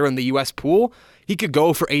talented player in the U.S. pool. He could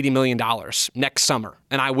go for $80 million next summer,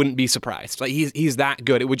 and I wouldn't be surprised. Like he's that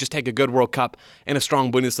good. It would just take a good World Cup and a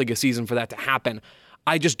strong Bundesliga season for that to happen.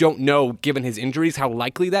 I just don't know, given his injuries, how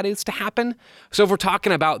likely that is to happen. So if we're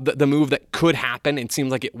talking about the move that could happen, it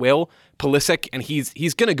seems like it will, Pulisic, and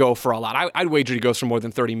he's going to go for a lot. I'd wager he goes for more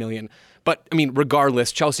than $30 million. But, I mean,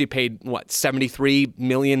 regardless, Chelsea paid, $73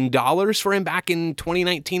 million for him back in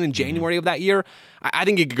 2019 in January of that year. I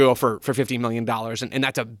think he could go for $50 million, and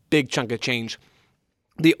that's a big chunk of change.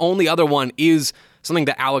 The only other one is something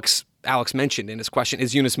that Alex mentioned in his question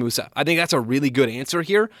is Yunus Musa. I think that's a really good answer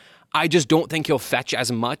here. I just don't think he'll fetch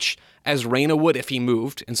as much as Reyna would if he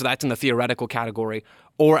moved, and so that's in the theoretical category,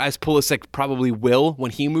 or as Pulisic probably will when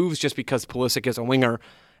he moves, just because Pulisic is a winger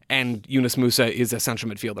and Yunus Musa is a central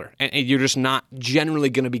midfielder. And you're just not generally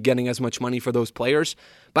going to be getting as much money for those players.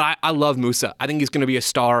 But I love Musa. I think he's going to be a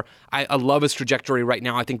star. I love his trajectory right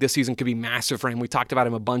now. I think this season could be massive for him. We talked about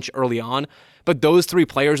him a bunch early on. But those three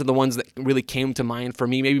players are the ones that really came to mind for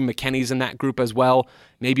me. Maybe McKennie's in that group as well.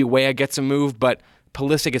 Maybe Weah gets a move, but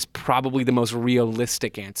Pulisic is probably the most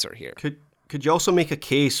realistic answer here. Could you also make a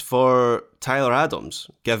case for Tyler Adams,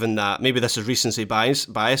 given that maybe this is recency bias,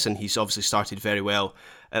 and he's obviously started very well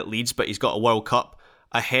at Leeds, but he's got a World Cup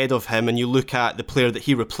ahead of him, and you look at the player that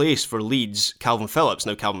he replaced for Leeds, Calvin Phillips.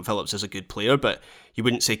 Now, Calvin Phillips is a good player, but you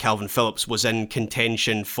wouldn't say Calvin Phillips was in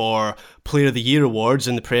contention for Player of the Year awards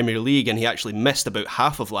in the Premier League, and he actually missed about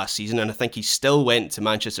half of last season, and I think he still went to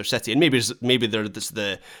Manchester City. And maybe there's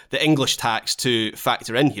the English tax to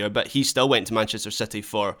factor in here, but he still went to Manchester City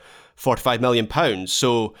for £45 million.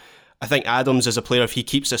 So I think Adams is a player, if he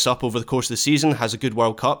keeps this up over the course of the season, has a good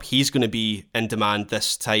World Cup, he's going to be in demand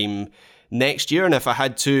this time next year. And if I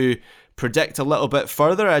had to predict a little bit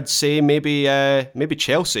further, I'd say maybe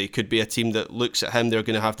Chelsea could be a team that looks at him. They're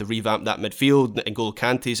going to have to revamp that midfield. N'Golo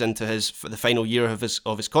Kante's into the final year of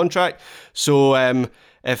his contract. So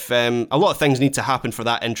if a lot of things need to happen for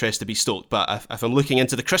that interest to be stoked, but if I'm looking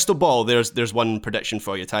into the crystal ball, there's one prediction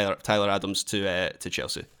for you: Tyler Adams to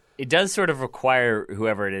Chelsea. It does sort of require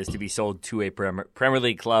whoever it is to be sold to a Premier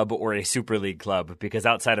League club or a Super League club, because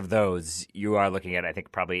outside of those, you are looking at, I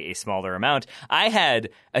think, probably a smaller amount. I had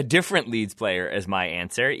a different Leeds player as my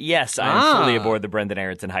answer. Yes, I'm fully aboard the Brendan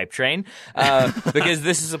Aronson hype train, because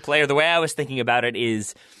this is a player, the way I was thinking about it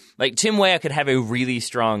is, like, Tim Weah could have a really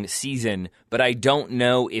strong season, but I don't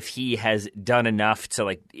know if he has done enough to,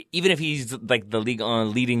 like, even if he's like the league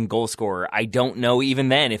leading goal scorer, I don't know even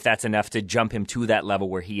then if that's enough to jump him to that level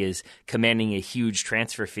where he is commanding a huge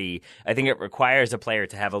transfer fee. I think it requires a player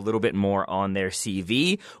to have a little bit more on their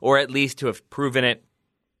CV, or at least to have proven it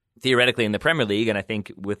theoretically in the Premier League, and I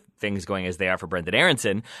think with things going as they are for Brendan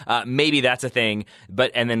Aronson, maybe that's a thing.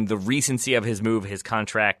 And then the recency of his move, his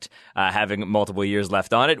contract having multiple years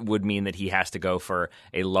left on it, would mean that he has to go for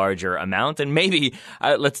a larger amount. And maybe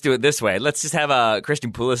let's do it this way: let's just have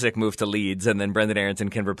Christian Pulisic move to Leeds, and then Brendan Aronson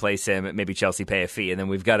can replace him. Maybe Chelsea pay a fee, and then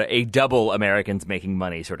we've got a double Americans making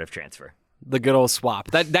money sort of transfer. The good old swap.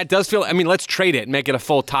 That does feel, I mean, let's trade it and make it a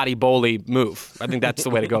full Toddy Bowley move. I think that's the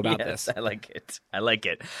way to go about yes, this. I like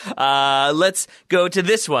it. Let's go to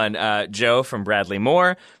this one. Joe from Bradley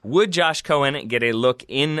Moore. Would Josh Cohen get a look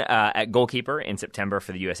in at goalkeeper in September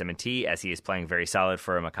for the USMNT, as he is playing very solid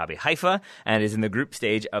for Maccabi Haifa and is in the group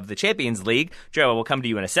stage of the Champions League? Joe, we'll come to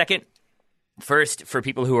you in a second. First, for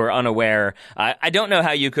people who are unaware, I don't know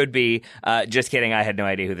how you could be. Just kidding. I had no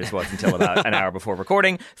idea who this was until about an hour before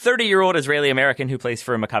recording. 30-year-old Israeli-American who plays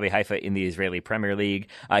for Maccabi Haifa in the Israeli Premier League.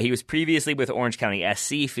 He was previously with Orange County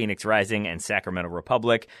SC, Phoenix Rising, and Sacramento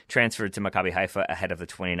Republic. Transferred to Maccabi Haifa ahead of the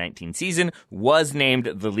 2019 season. Was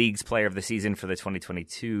named the league's player of the season for the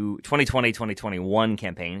 2020-2021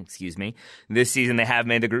 campaign. This season they have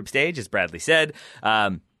made the group stage, as Bradley said.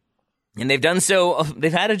 And they've done so.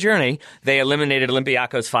 They've had a journey. They eliminated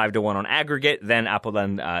Olympiacos 5-1 on aggregate, then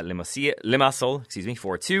Apollon Limassol,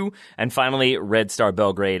 4-2, and finally Red Star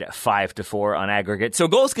Belgrade 5-4 on aggregate. So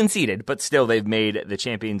goals conceded, but still they've made the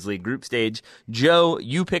Champions League group stage. Joe,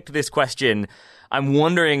 you picked this question. I'm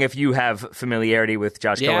wondering if you have familiarity with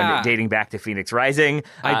Josh Cohen dating back to Phoenix Rising.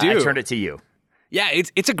 I do. I turned it to you. Yeah,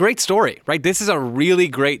 it's a great story, right? This is a really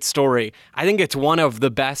great story. I think it's one of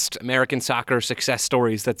the best American soccer success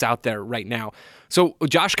stories that's out there right now. So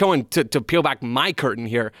Josh Cohen, to peel back my curtain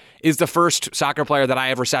here, is the first soccer player that I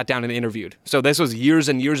ever sat down and interviewed. So this was years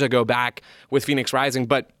and years ago back with Phoenix Rising.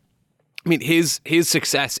 But, I mean, his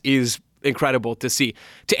success is incredible to see.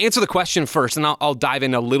 To answer the question first, and I'll dive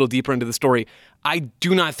in a little deeper into the story, I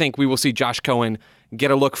do not think we will see Josh Cohen get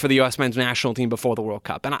a look for the U.S. men's national team before the World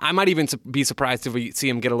Cup. And I might even be surprised if we see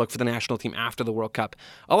him get a look for the national team after the World Cup.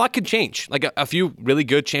 A lot could change. Like a few really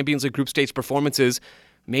good Champions League group stage performances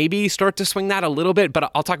maybe start to swing that a little bit, but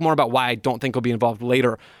I'll talk more about why I don't think he'll be involved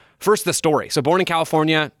later. First, the story. So born in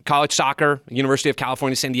California, college soccer, University of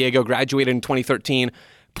California, San Diego, graduated in 2013,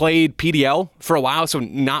 played PDL for a while, so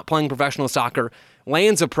not playing professional soccer.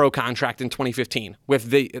 Lands a pro contract in 2015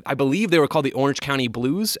 with I believe they were called the Orange County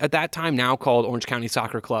Blues at that time, now called Orange County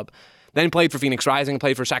Soccer Club. Then played for Phoenix Rising,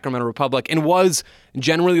 played for Sacramento Republic, and was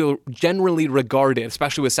generally regarded,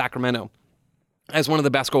 especially with Sacramento, as one of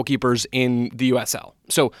the best goalkeepers in the USL.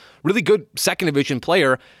 So really good second division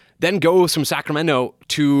player. Then goes from Sacramento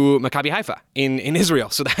to Maccabi Haifa in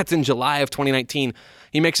Israel. So that's in July of 2019.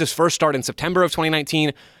 He makes his first start in September of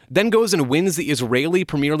 2019, then goes and wins the Israeli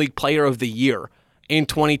Premier League Player of the Year in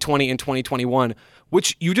 2020 and 2021,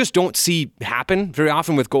 which you just don't see happen very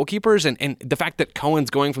often with goalkeepers. And the fact that Cohen's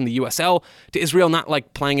going from the USL to Israel, not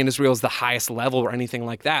like playing in Israel is the highest level or anything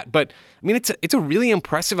like that. But I mean, it's a really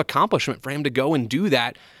impressive accomplishment for him to go and do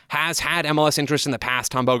that. Has had MLS interest in the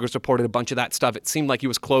past. Tom Boger's reported a bunch of that stuff. It seemed like he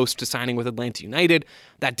was close to signing with Atlanta United.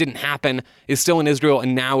 That didn't happen. Is still in Israel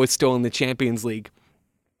and now is still in the Champions League.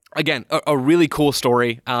 Again, a really cool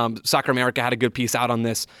story. Soccer America had a good piece out on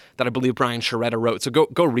this that I believe Brian Sciaretta wrote. So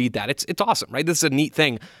go read that. It's awesome, right? This is a neat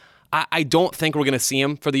thing. I don't think we're going to see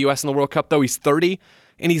him for the U.S. in the World Cup, though. He's 30,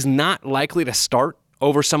 and he's not likely to start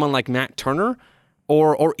over someone like Matt Turner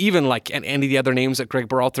or even like any of the other names that Greg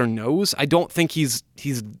Berhalter knows. I don't think he's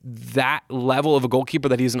that level of a goalkeeper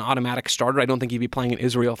that he's an automatic starter. I don't think he'd be playing in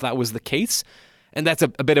Israel if that was the case. And that's a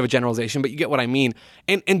bit of a generalization, but you get what I mean.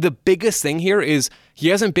 And the biggest thing here is he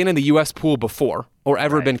hasn't been in the U.S. pool before or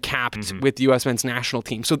ever been capped with the U.S. men's national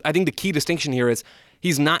team. So I think the key distinction here is if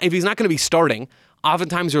he's not going to be starting,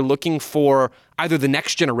 oftentimes you're looking for either the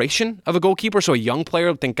next generation of a goalkeeper, so a young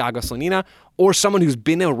player, think Gaga Slonina, or someone who's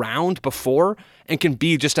been around before and can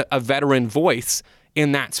be just a veteran voice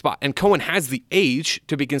in that spot. And Cohen has the age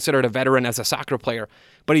to be considered a veteran as a soccer player,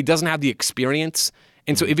 but he doesn't have the experience.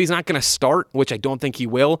 And so if he's not going to start, which I don't think he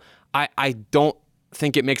will, I don't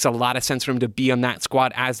think it makes a lot of sense for him to be on that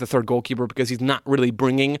squad as the third goalkeeper because he's not really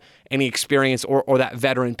bringing any experience or that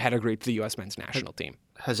veteran pedigree to the U.S. men's national team.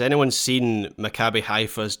 Has anyone seen Maccabi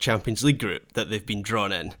Haifa's Champions League group that they've been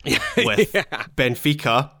drawn in with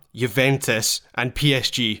Benfica, Juventus, and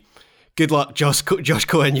PSG? Good luck, Josh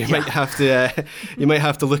Cohen. You might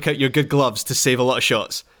have to look out your good gloves to save a lot of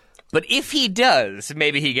shots. But if he does,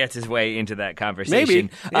 maybe he gets his way into that conversation. Maybe.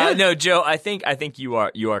 Yeah. No, Joe, I think you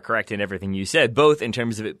are correct in everything you said, both in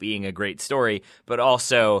terms of it being a great story, but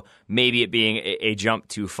also maybe it being a jump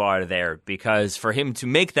too far there. Because for him to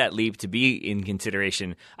make that leap, to be in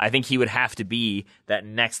consideration, I think he would have to be that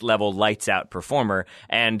next level lights out performer.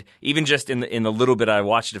 And even just in the little bit I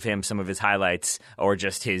watched of him, some of his highlights or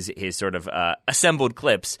just his sort of assembled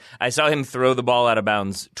clips, I saw him throw the ball out of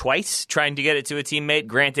bounds twice, trying to get it to a teammate.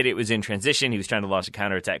 Granted, it was in transition. He was trying to launch a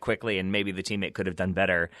counterattack quickly, and maybe the teammate could have done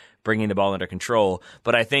better bringing the ball under control.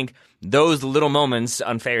 But I think those little moments,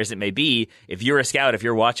 unfair as it may be, if you're a scout, if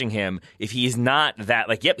you're watching him, if he's not that,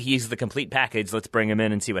 like, yep, he's the complete package, let's bring him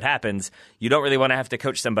in and see what happens, you don't really want to have to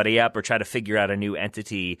coach somebody up or try to figure out a new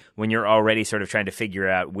entity when you're already sort of trying to figure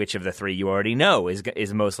out which of the three you already know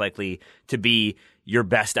is most likely to be your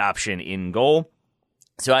best option in goal.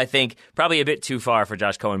 So I think probably a bit too far for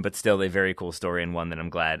Josh Cohen, but still a very cool story and one that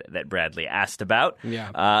I'm glad that Bradley asked about.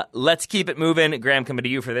 Yeah. Let's keep it moving. Graham, coming to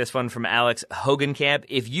you for this one from Alex Hogenkamp.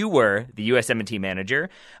 If you were the USMNT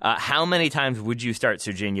manager, how many times would you start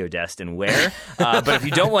Serginho Dest and where? But if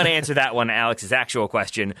you don't want to answer that one, Alex's actual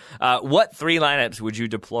question, what three lineups would you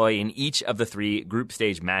deploy in each of the three group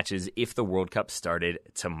stage matches if the World Cup started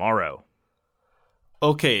tomorrow?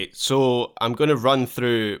 Okay, so I'm going to run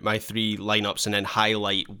through my three lineups and then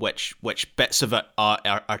highlight which bits of it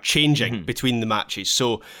are changing between the matches.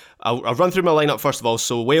 So I'll run through my lineup first of all.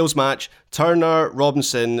 So Wales match, Turner,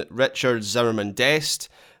 Robinson, Richards, Zimmerman, Dest,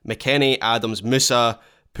 McKennie, Adams, Musa,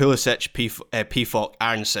 Pulisic, Pefok,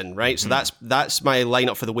 Aronson, right? So that's my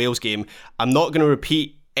lineup for the Wales game. I'm not going to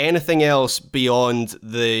repeat anything else beyond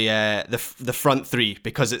the front three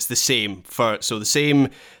because it's the same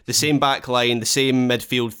the same back line, the same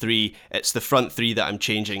midfield three. It's the front three that I'm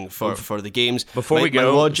changing for the games. Before we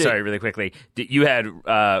go, sorry, really quickly, you had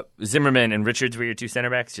Zimmerman and Richards were your two center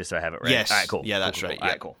backs, just so I have it right. Yes. All right, cool. Yeah, that's right. All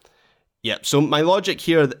right, cool. Yeah. So my logic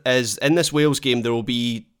here is in this Wales game there will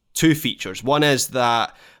be two features. One is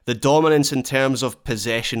that the dominance in terms of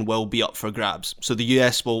possession will be up for grabs. So the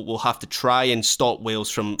US will have to try and stop Wales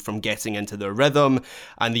from getting into their rhythm,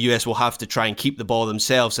 and the US will have to try and keep the ball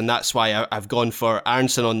themselves, and that's why I've gone for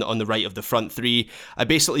Aronson on the right of the front three. I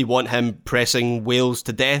basically want him pressing Wales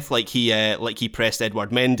to death like he pressed Edouard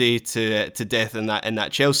Mendy to death in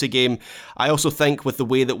that Chelsea game. I also think with the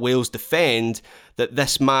way that Wales defend, that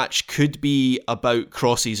this match could be about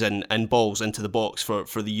crosses and balls into the box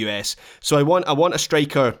for the US. So I want a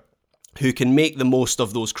striker who can make the most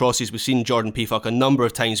of those crosses. We've seen Jordan Pefok a number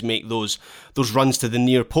of times make those runs to the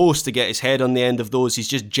near post to get his head on the end of those. He's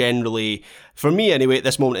just generally, for me anyway, at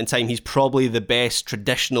this moment in time, he's probably the best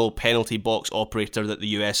traditional penalty box operator that the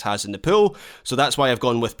US has in the pool. So that's why I've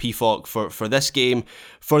gone with Pefok for this game.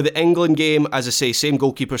 For the England game, as I say, same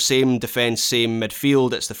goalkeeper, same defence, same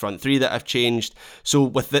midfield. It's the front three that I've changed. So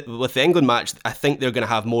with the England match, I think they're going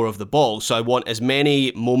to have more of the ball. So I want as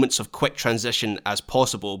many moments of quick transition as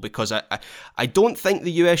possible because I don't think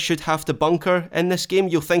the US should have to bunker in this game.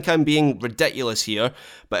 You'll think I'm being ridiculous here,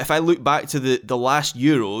 but if I look back to the last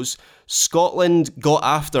Euros, Scotland got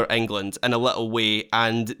after England in a little way,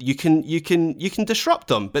 and you can disrupt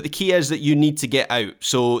them. But the key is that you need to get out.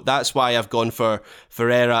 So that's why I've gone for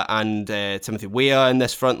Ferreira and Timothy Weah in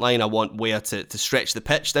this front line. I want Weah to stretch the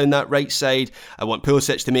pitch down that right side. I want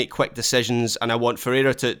Pulisic to make quick decisions, and I want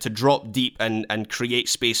Ferreira to drop deep and create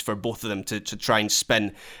space for both of them to try and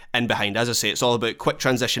spin in behind. As I say, it's all about quick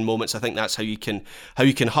transition moments. I think that's how you can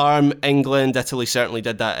harm England. Italy certainly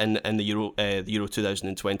did that in the Euro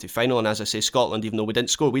 2020 final. And as I say, Scotland, even though we didn't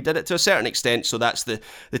score, we did it to a certain extent. So that's the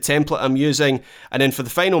template I'm using. And then for the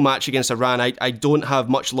final match against Iran, I don't have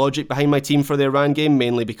much logic behind my team for the Iran game,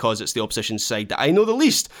 mainly because it's the opposition side that I know the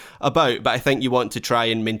least about. But I think you want to try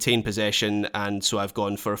and maintain possession, and so I've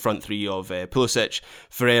gone for a front three of Pulisic,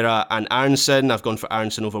 Ferreira, and Aronson. I've gone for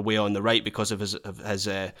Aronson over Weah on the right because of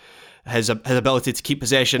his ability to keep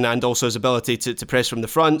possession and also his ability to press from the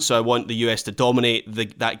front. So I want the US to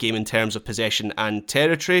dominate that game in terms of possession and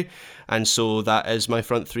territory. And so that is my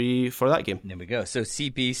front three for that game. There we go. So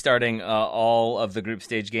CP starting all of the group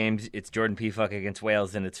stage games. It's Jordan Pefok against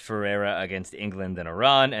Wales, then it's Ferreira against England and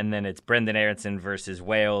Iran, and then it's Brendan Aronson versus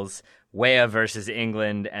Wales, Weah versus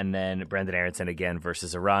England, and then Brendan Aronson again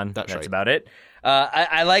versus Iran. That's right. About it.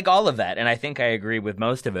 I like all of that, and I think I agree with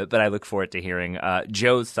most of it, but I look forward to hearing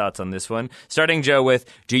Joe's thoughts on this one. Starting, Joe, with,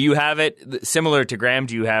 do you have it similar to Graham?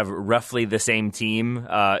 Do you have roughly the same team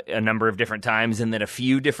a number of different times and then a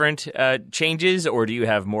few different changes, or do you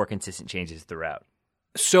have more consistent changes throughout?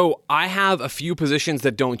 So I have a few positions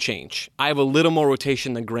that don't change. I have a little more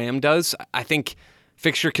rotation than Graham does. I think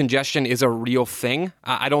fixture congestion is a real thing.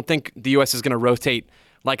 I don't think the U.S. is going to rotate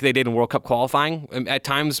like they did in World Cup qualifying at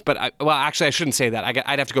times. But actually, I shouldn't say that.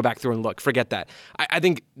 I'd have to go back through and look. Forget that. I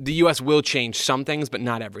think the U.S. will change some things, but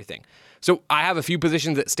not everything. So I have a few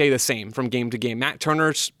positions that stay the same from game to game. Matt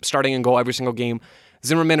Turner's starting in goal every single game.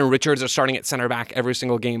 Zimmerman and Richards are starting at center back every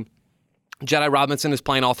single game. Jedi Robinson is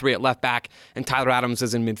playing all three at left back, and Tyler Adams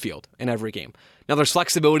is in midfield in every game. Now, there's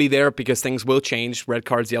flexibility there because things will change, red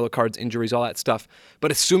cards, yellow cards, injuries, all that stuff.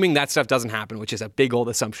 But assuming that stuff doesn't happen, which is a big old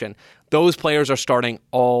assumption, those players are starting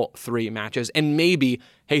all 3 matches, and maybe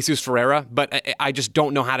Jesus Ferreira, but I just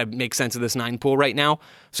don't know how to make sense of this 9 pool right now,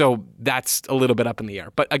 so that's a little bit up in the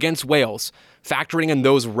air. But against Wales, factoring in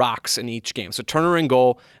those rocks in each game. So Turner in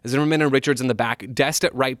goal, Zimmerman and Richards in the back, Dest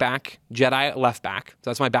at right back, Jedi at left back. So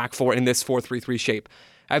that's my back 4 in this 4-3-3 shape.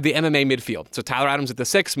 I have the MMA midfield. So Tyler Adams at the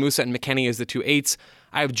 6, Musa and McKennie as the 2 8s.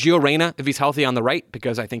 I have Gio Reyna, if he's healthy, on the right,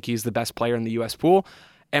 because I think he's the best player in the U.S. pool.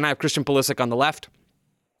 And I have Christian Pulisic on the left,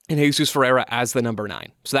 and Jesus Ferreira as the number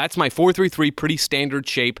 9. So that's my 4-3-3, pretty standard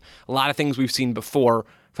shape. A lot of things we've seen before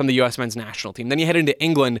from the U.S. men's national team. Then you head into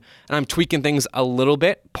England, and I'm tweaking things a little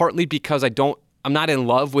bit, partly because I'm not in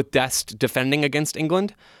love with Dest defending against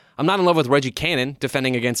England. I'm not in love with Reggie Cannon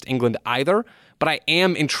defending against England either, but I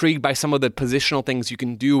am intrigued by some of the positional things you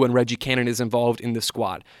can do when Reggie Cannon is involved in the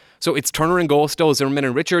squad. So it's Turner in goal still, Zimmerman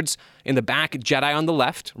and Richards in the back, Jedi on the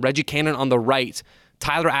left, Reggie Cannon on the right,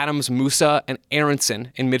 Tyler Adams, Musa, and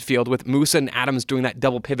Aronson in midfield, with Musa and Adams doing that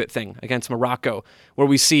double pivot thing against Morocco, where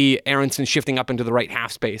we see Aronson shifting up into the right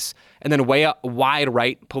half space. And then way up wide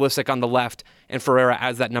right, Pulisic on the left, and Ferreira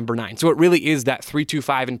as that number 9. So it really is that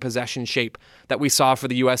 3-2-5 in possession shape that we saw for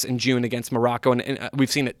the U.S. in June against Morocco, and we've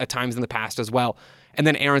seen it at times in the past as well. And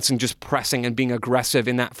then Aronson just pressing and being aggressive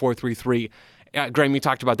in that 4-3-3. Graham, you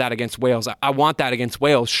talked about that against Wales. I want that against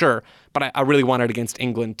Wales, sure, but I really want it against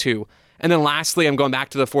England too. And then lastly, I'm going back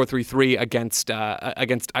to the 4-3-3 against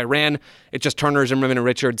Iran. It's just Turner, Zimmerman, and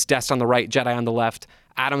Richards, Dest on the right, Jedi on the left,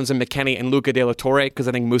 Adams and McKennie, and Luca De La Torre, because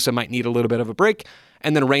I think Musa might need a little bit of a break.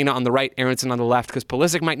 And then Reyna on the right, Aronson on the left, because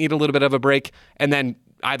Pulisic might need a little bit of a break. And then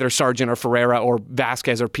either Sargent or Ferreira or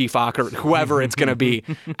Vasquez or Pifak or whoever it's going to be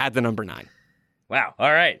at the number 9. Wow.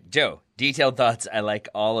 All right, Joe, detailed thoughts. I like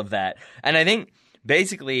all of that. And I think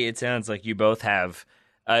basically it sounds like you both have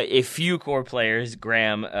a few core players,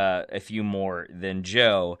 Graham a few more than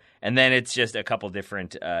Joe, and then it's just a couple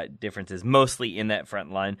different differences, mostly in that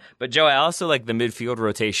front line. But Joe, I also like the midfield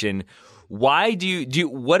rotation. Why do you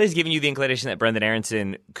what has given you the inclination that Brendan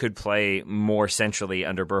Aronson could play more centrally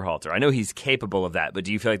under Berhalter? I know he's capable of that, but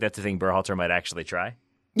do you feel like that's the thing Berhalter might actually try?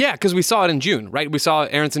 Yeah, because we saw it in June, right? We saw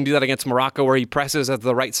Aronson do that against Morocco, where he presses at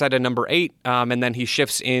the right side of number 8, and then he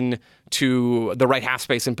shifts in to the right half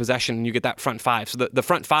space in possession, and you get that front 5. So the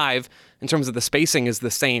front 5, in terms of the spacing, is the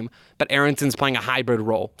same, but Aronson's playing a hybrid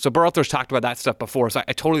role. So Berhalter's talked about that stuff before, so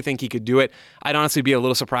I totally think he could do it. I'd honestly be a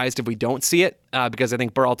little surprised if we don't see it, because I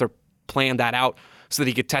think Berhalter planned that out so that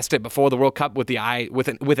he could test it before the World Cup with an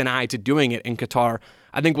eye to doing it in Qatar.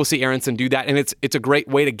 I think we'll see Aronson do that, and it's a great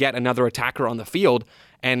way to get another attacker on the field.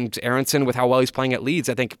 And Aronson, with how well he's playing at Leeds,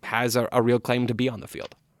 I think has a real claim to be on the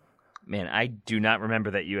field. Man, I do not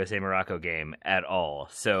remember that USA-Morocco game at all.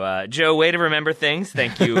 So, Joe, way to remember things.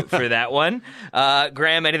 Thank you for that one.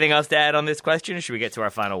 Graham, anything else to add on this question, or should we get to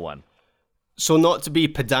our final one? So not to be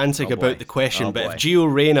pedantic about the question, but if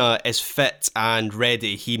Gio Reyna is fit and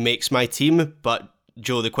ready, he makes my team. But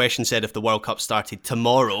Joe, the question said if the World Cup started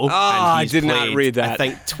tomorrow, and he's I did not read that. I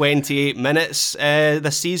think 28 minutes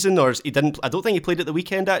this season, or he didn't. I don't think he played at the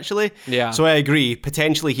weekend actually. Yeah. So I agree.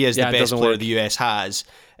 Potentially, he is the best player work. the US has.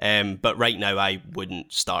 But right now, I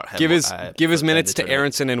wouldn't start him. Give his minutes to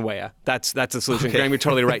Aronson and Weah. That's the solution. Okay. Graham, you're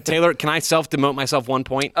totally right. Taylor, can I self-demote myself 1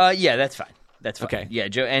 point? Yeah, that's fine. That's fine. Okay. Yeah,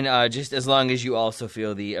 Joe, and just as long as you also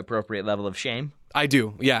feel the appropriate level of shame. I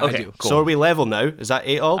do. Yeah, okay, I do. Cool. So are we level now? Is that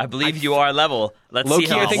 8 all? I believe you are level. Let's see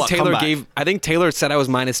how. I think Taylor said I was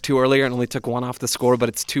 -2 earlier and only took 1 off the score, but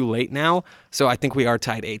it's too late now. So I think we are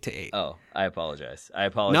tied 8-8. Oh, I apologize.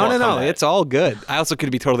 No. It's all good. I also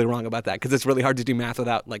could be totally wrong about that because it's really hard to do math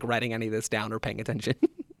without like writing any of this down or paying attention.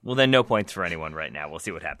 Well, then no points for anyone right now. We'll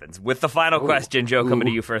see what happens. With the final question, Joe, coming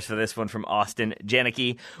to you first for this one from Austin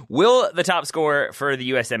Janicki. Will the top scorer for the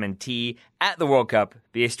USMNT at the World Cup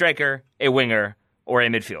be a striker, a winger, or a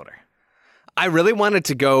midfielder? I really wanted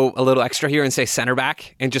to go a little extra here and say center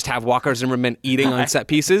back and just have Walker Zimmerman eating on set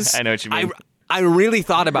pieces. I know what you mean. I really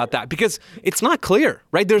thought about that because it's not clear,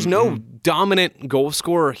 right? There's no dominant goal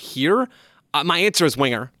scorer here. My answer is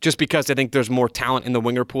winger, just because I think there's more talent in the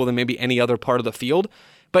winger pool than maybe any other part of the field.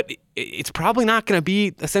 But it's probably not going to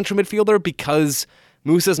be a central midfielder because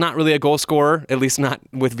Musa's not really a goal scorer, at least not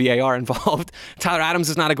with VAR involved. Tyler Adams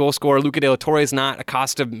is not a goal scorer. Luca De La Torre is not.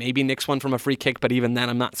 Acosta maybe nicks one from a free kick, but even then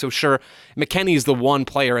I'm not so sure. McKennie is the one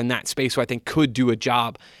player in that space who I think could do a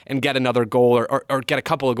job and get another goal or get a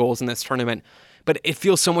couple of goals in this tournament. But it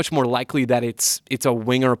feels so much more likely that it's a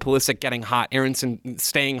winger, Pulisic getting hot, Aronson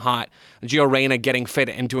staying hot, Gio Reyna getting fit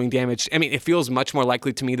and doing damage. I mean, it feels much more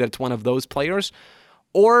likely to me that it's one of those players.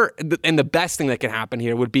 And the best thing that can happen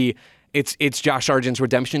here would be it's Josh Sargent's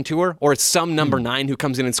redemption tour, or it's some number 9 who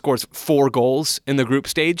comes in and scores 4 goals in the group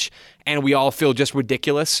stage, and we all feel just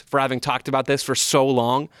ridiculous for having talked about this for so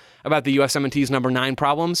long, about the USMNT's number 9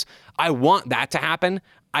 problems. I want that to happen.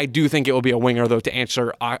 I do think it will be a winger, though, to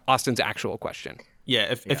answer Austin's actual question.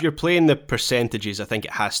 Yeah, if you're playing the percentages, I think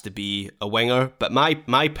it has to be a winger. But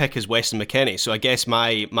my pick is Weston McKennie, so I guess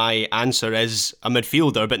my answer is a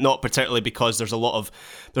midfielder, but not particularly because there's a lot of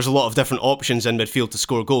different options in midfield to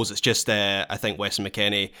score goals. It's just I think Weston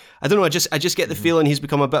McKennie. I don't know. I just get the feeling he's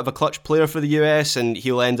become a bit of a clutch player for the US, and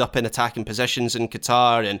he'll end up in attacking positions in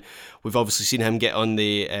Qatar. And we've obviously seen him get on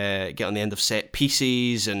the end of set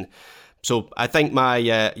pieces and. So I think my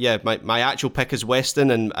actual pick is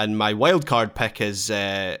Weston, and my wild card pick is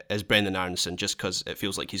Brendan Aronson, just because it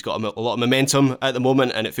feels like he's got a lot of momentum at the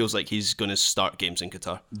moment, and it feels like he's going to start games in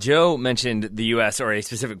Qatar. Joe mentioned the U.S. or a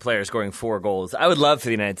specific player scoring 4 goals. I would love for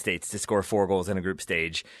the United States to score 4 goals in a group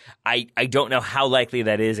stage. I don't know how likely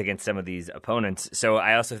that is against some of these opponents, so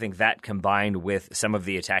I also think that combined with some of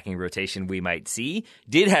the attacking rotation we might see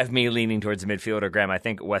did have me leaning towards the midfielder. Graham, I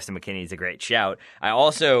think Weston McKennie is a great shout. I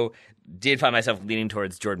also did find myself leaning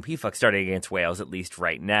towards Jordan Pefok starting against Wales, at least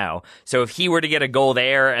right now. So if he were to get a goal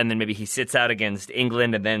there, and then maybe he sits out against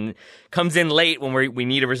England and then comes in late when we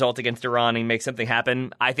need a result against Iran and makes something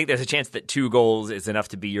happen, I think there's a chance that 2 goals is enough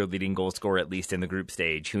to be your leading goal scorer, at least in the group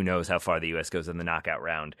stage. Who knows how far the U.S. goes in the knockout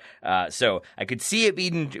round. So I could see it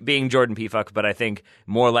being Jordan Pefok, but I think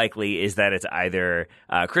more likely is that it's either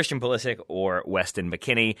Christian Pulisic or Weston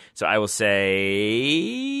McKennie. So I will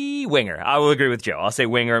say winger. I will agree with Joe. I'll say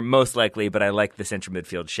winger, most likely, but I like the central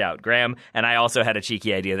midfield shout, Graham. And I also had a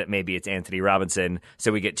cheeky idea that maybe it's Anthony Robinson,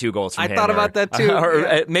 so we get 2 goals from him. I thought about that too.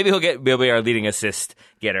 Or maybe he'll be our leading assist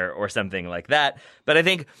getter or something like that. But I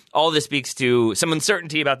think all this speaks to some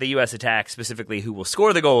uncertainty about the U.S. attack, specifically who will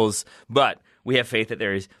score the goals, but we have faith that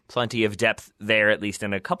there is plenty of depth there, at least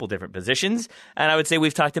in a couple different positions. And I would say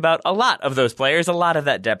we've talked about a lot of those players, a lot of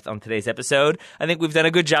that depth on today's episode. I think we've done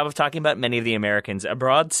a good job of talking about many of the Americans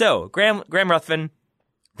abroad. So, Graham Ruthven,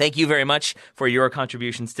 thank you very much for your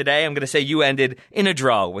contributions today. I'm going to say you ended in a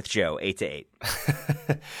draw with Joe, 8-8.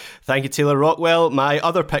 Thank you, Taylor Rockwell. My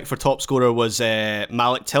other pick for top scorer was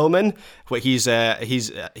Malik Tillman. He's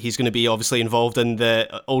going to be obviously involved in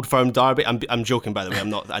the Old Firm derby. I'm joking, by the way.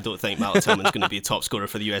 I don't think Malik Tillman's going to be a top scorer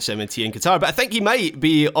for the USMNT in Qatar, but I think he might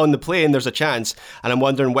be on the plane. There's a chance, and I'm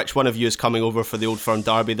wondering which one of you is coming over for the Old Firm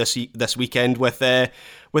derby this weekend with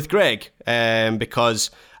Greg,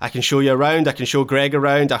 because I can show you around. I can show Greg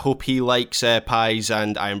around. I hope he likes pies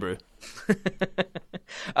and Iron Brew.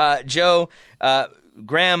 Joe,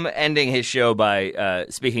 Graham ending his show by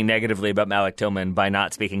speaking negatively about Malik Tillman by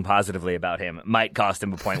not speaking positively about him might cost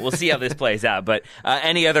him a point. We'll see how this plays out. But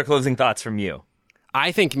any other closing thoughts from you?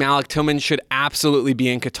 I think Malik Tillman should absolutely be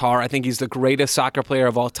in Qatar. I think he's the greatest soccer player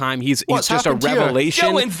of all time. He's just a revelation.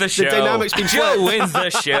 Joe wins the show. The dynamics been Joe wins the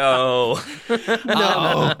show.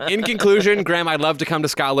 No. In conclusion, Graham, I'd love to come to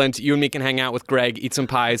Scotland. You and me can hang out with Greg, eat some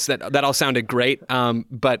pies. That all sounded great,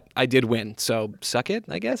 but I did win. So suck it,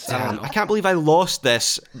 I guess. I don't know. I can't believe I lost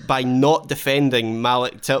this by not defending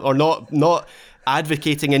Malik Tillman, or not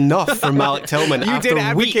advocating enough for Malik Tillman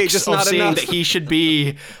after weeks of saying that he should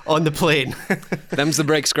be on the plane. Them's the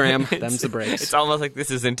breaks, Graham. Them's the breaks. It's almost like this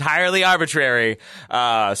is entirely arbitrary.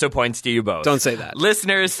 So points to you both. Don't say that.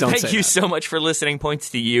 Listeners, thank you so much for listening. Points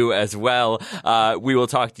to you as well. We will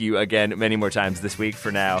talk to you again many more times this week.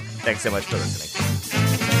 For now, thanks so much for listening.